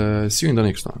 and I'll see you in the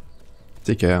next one.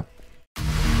 Take care.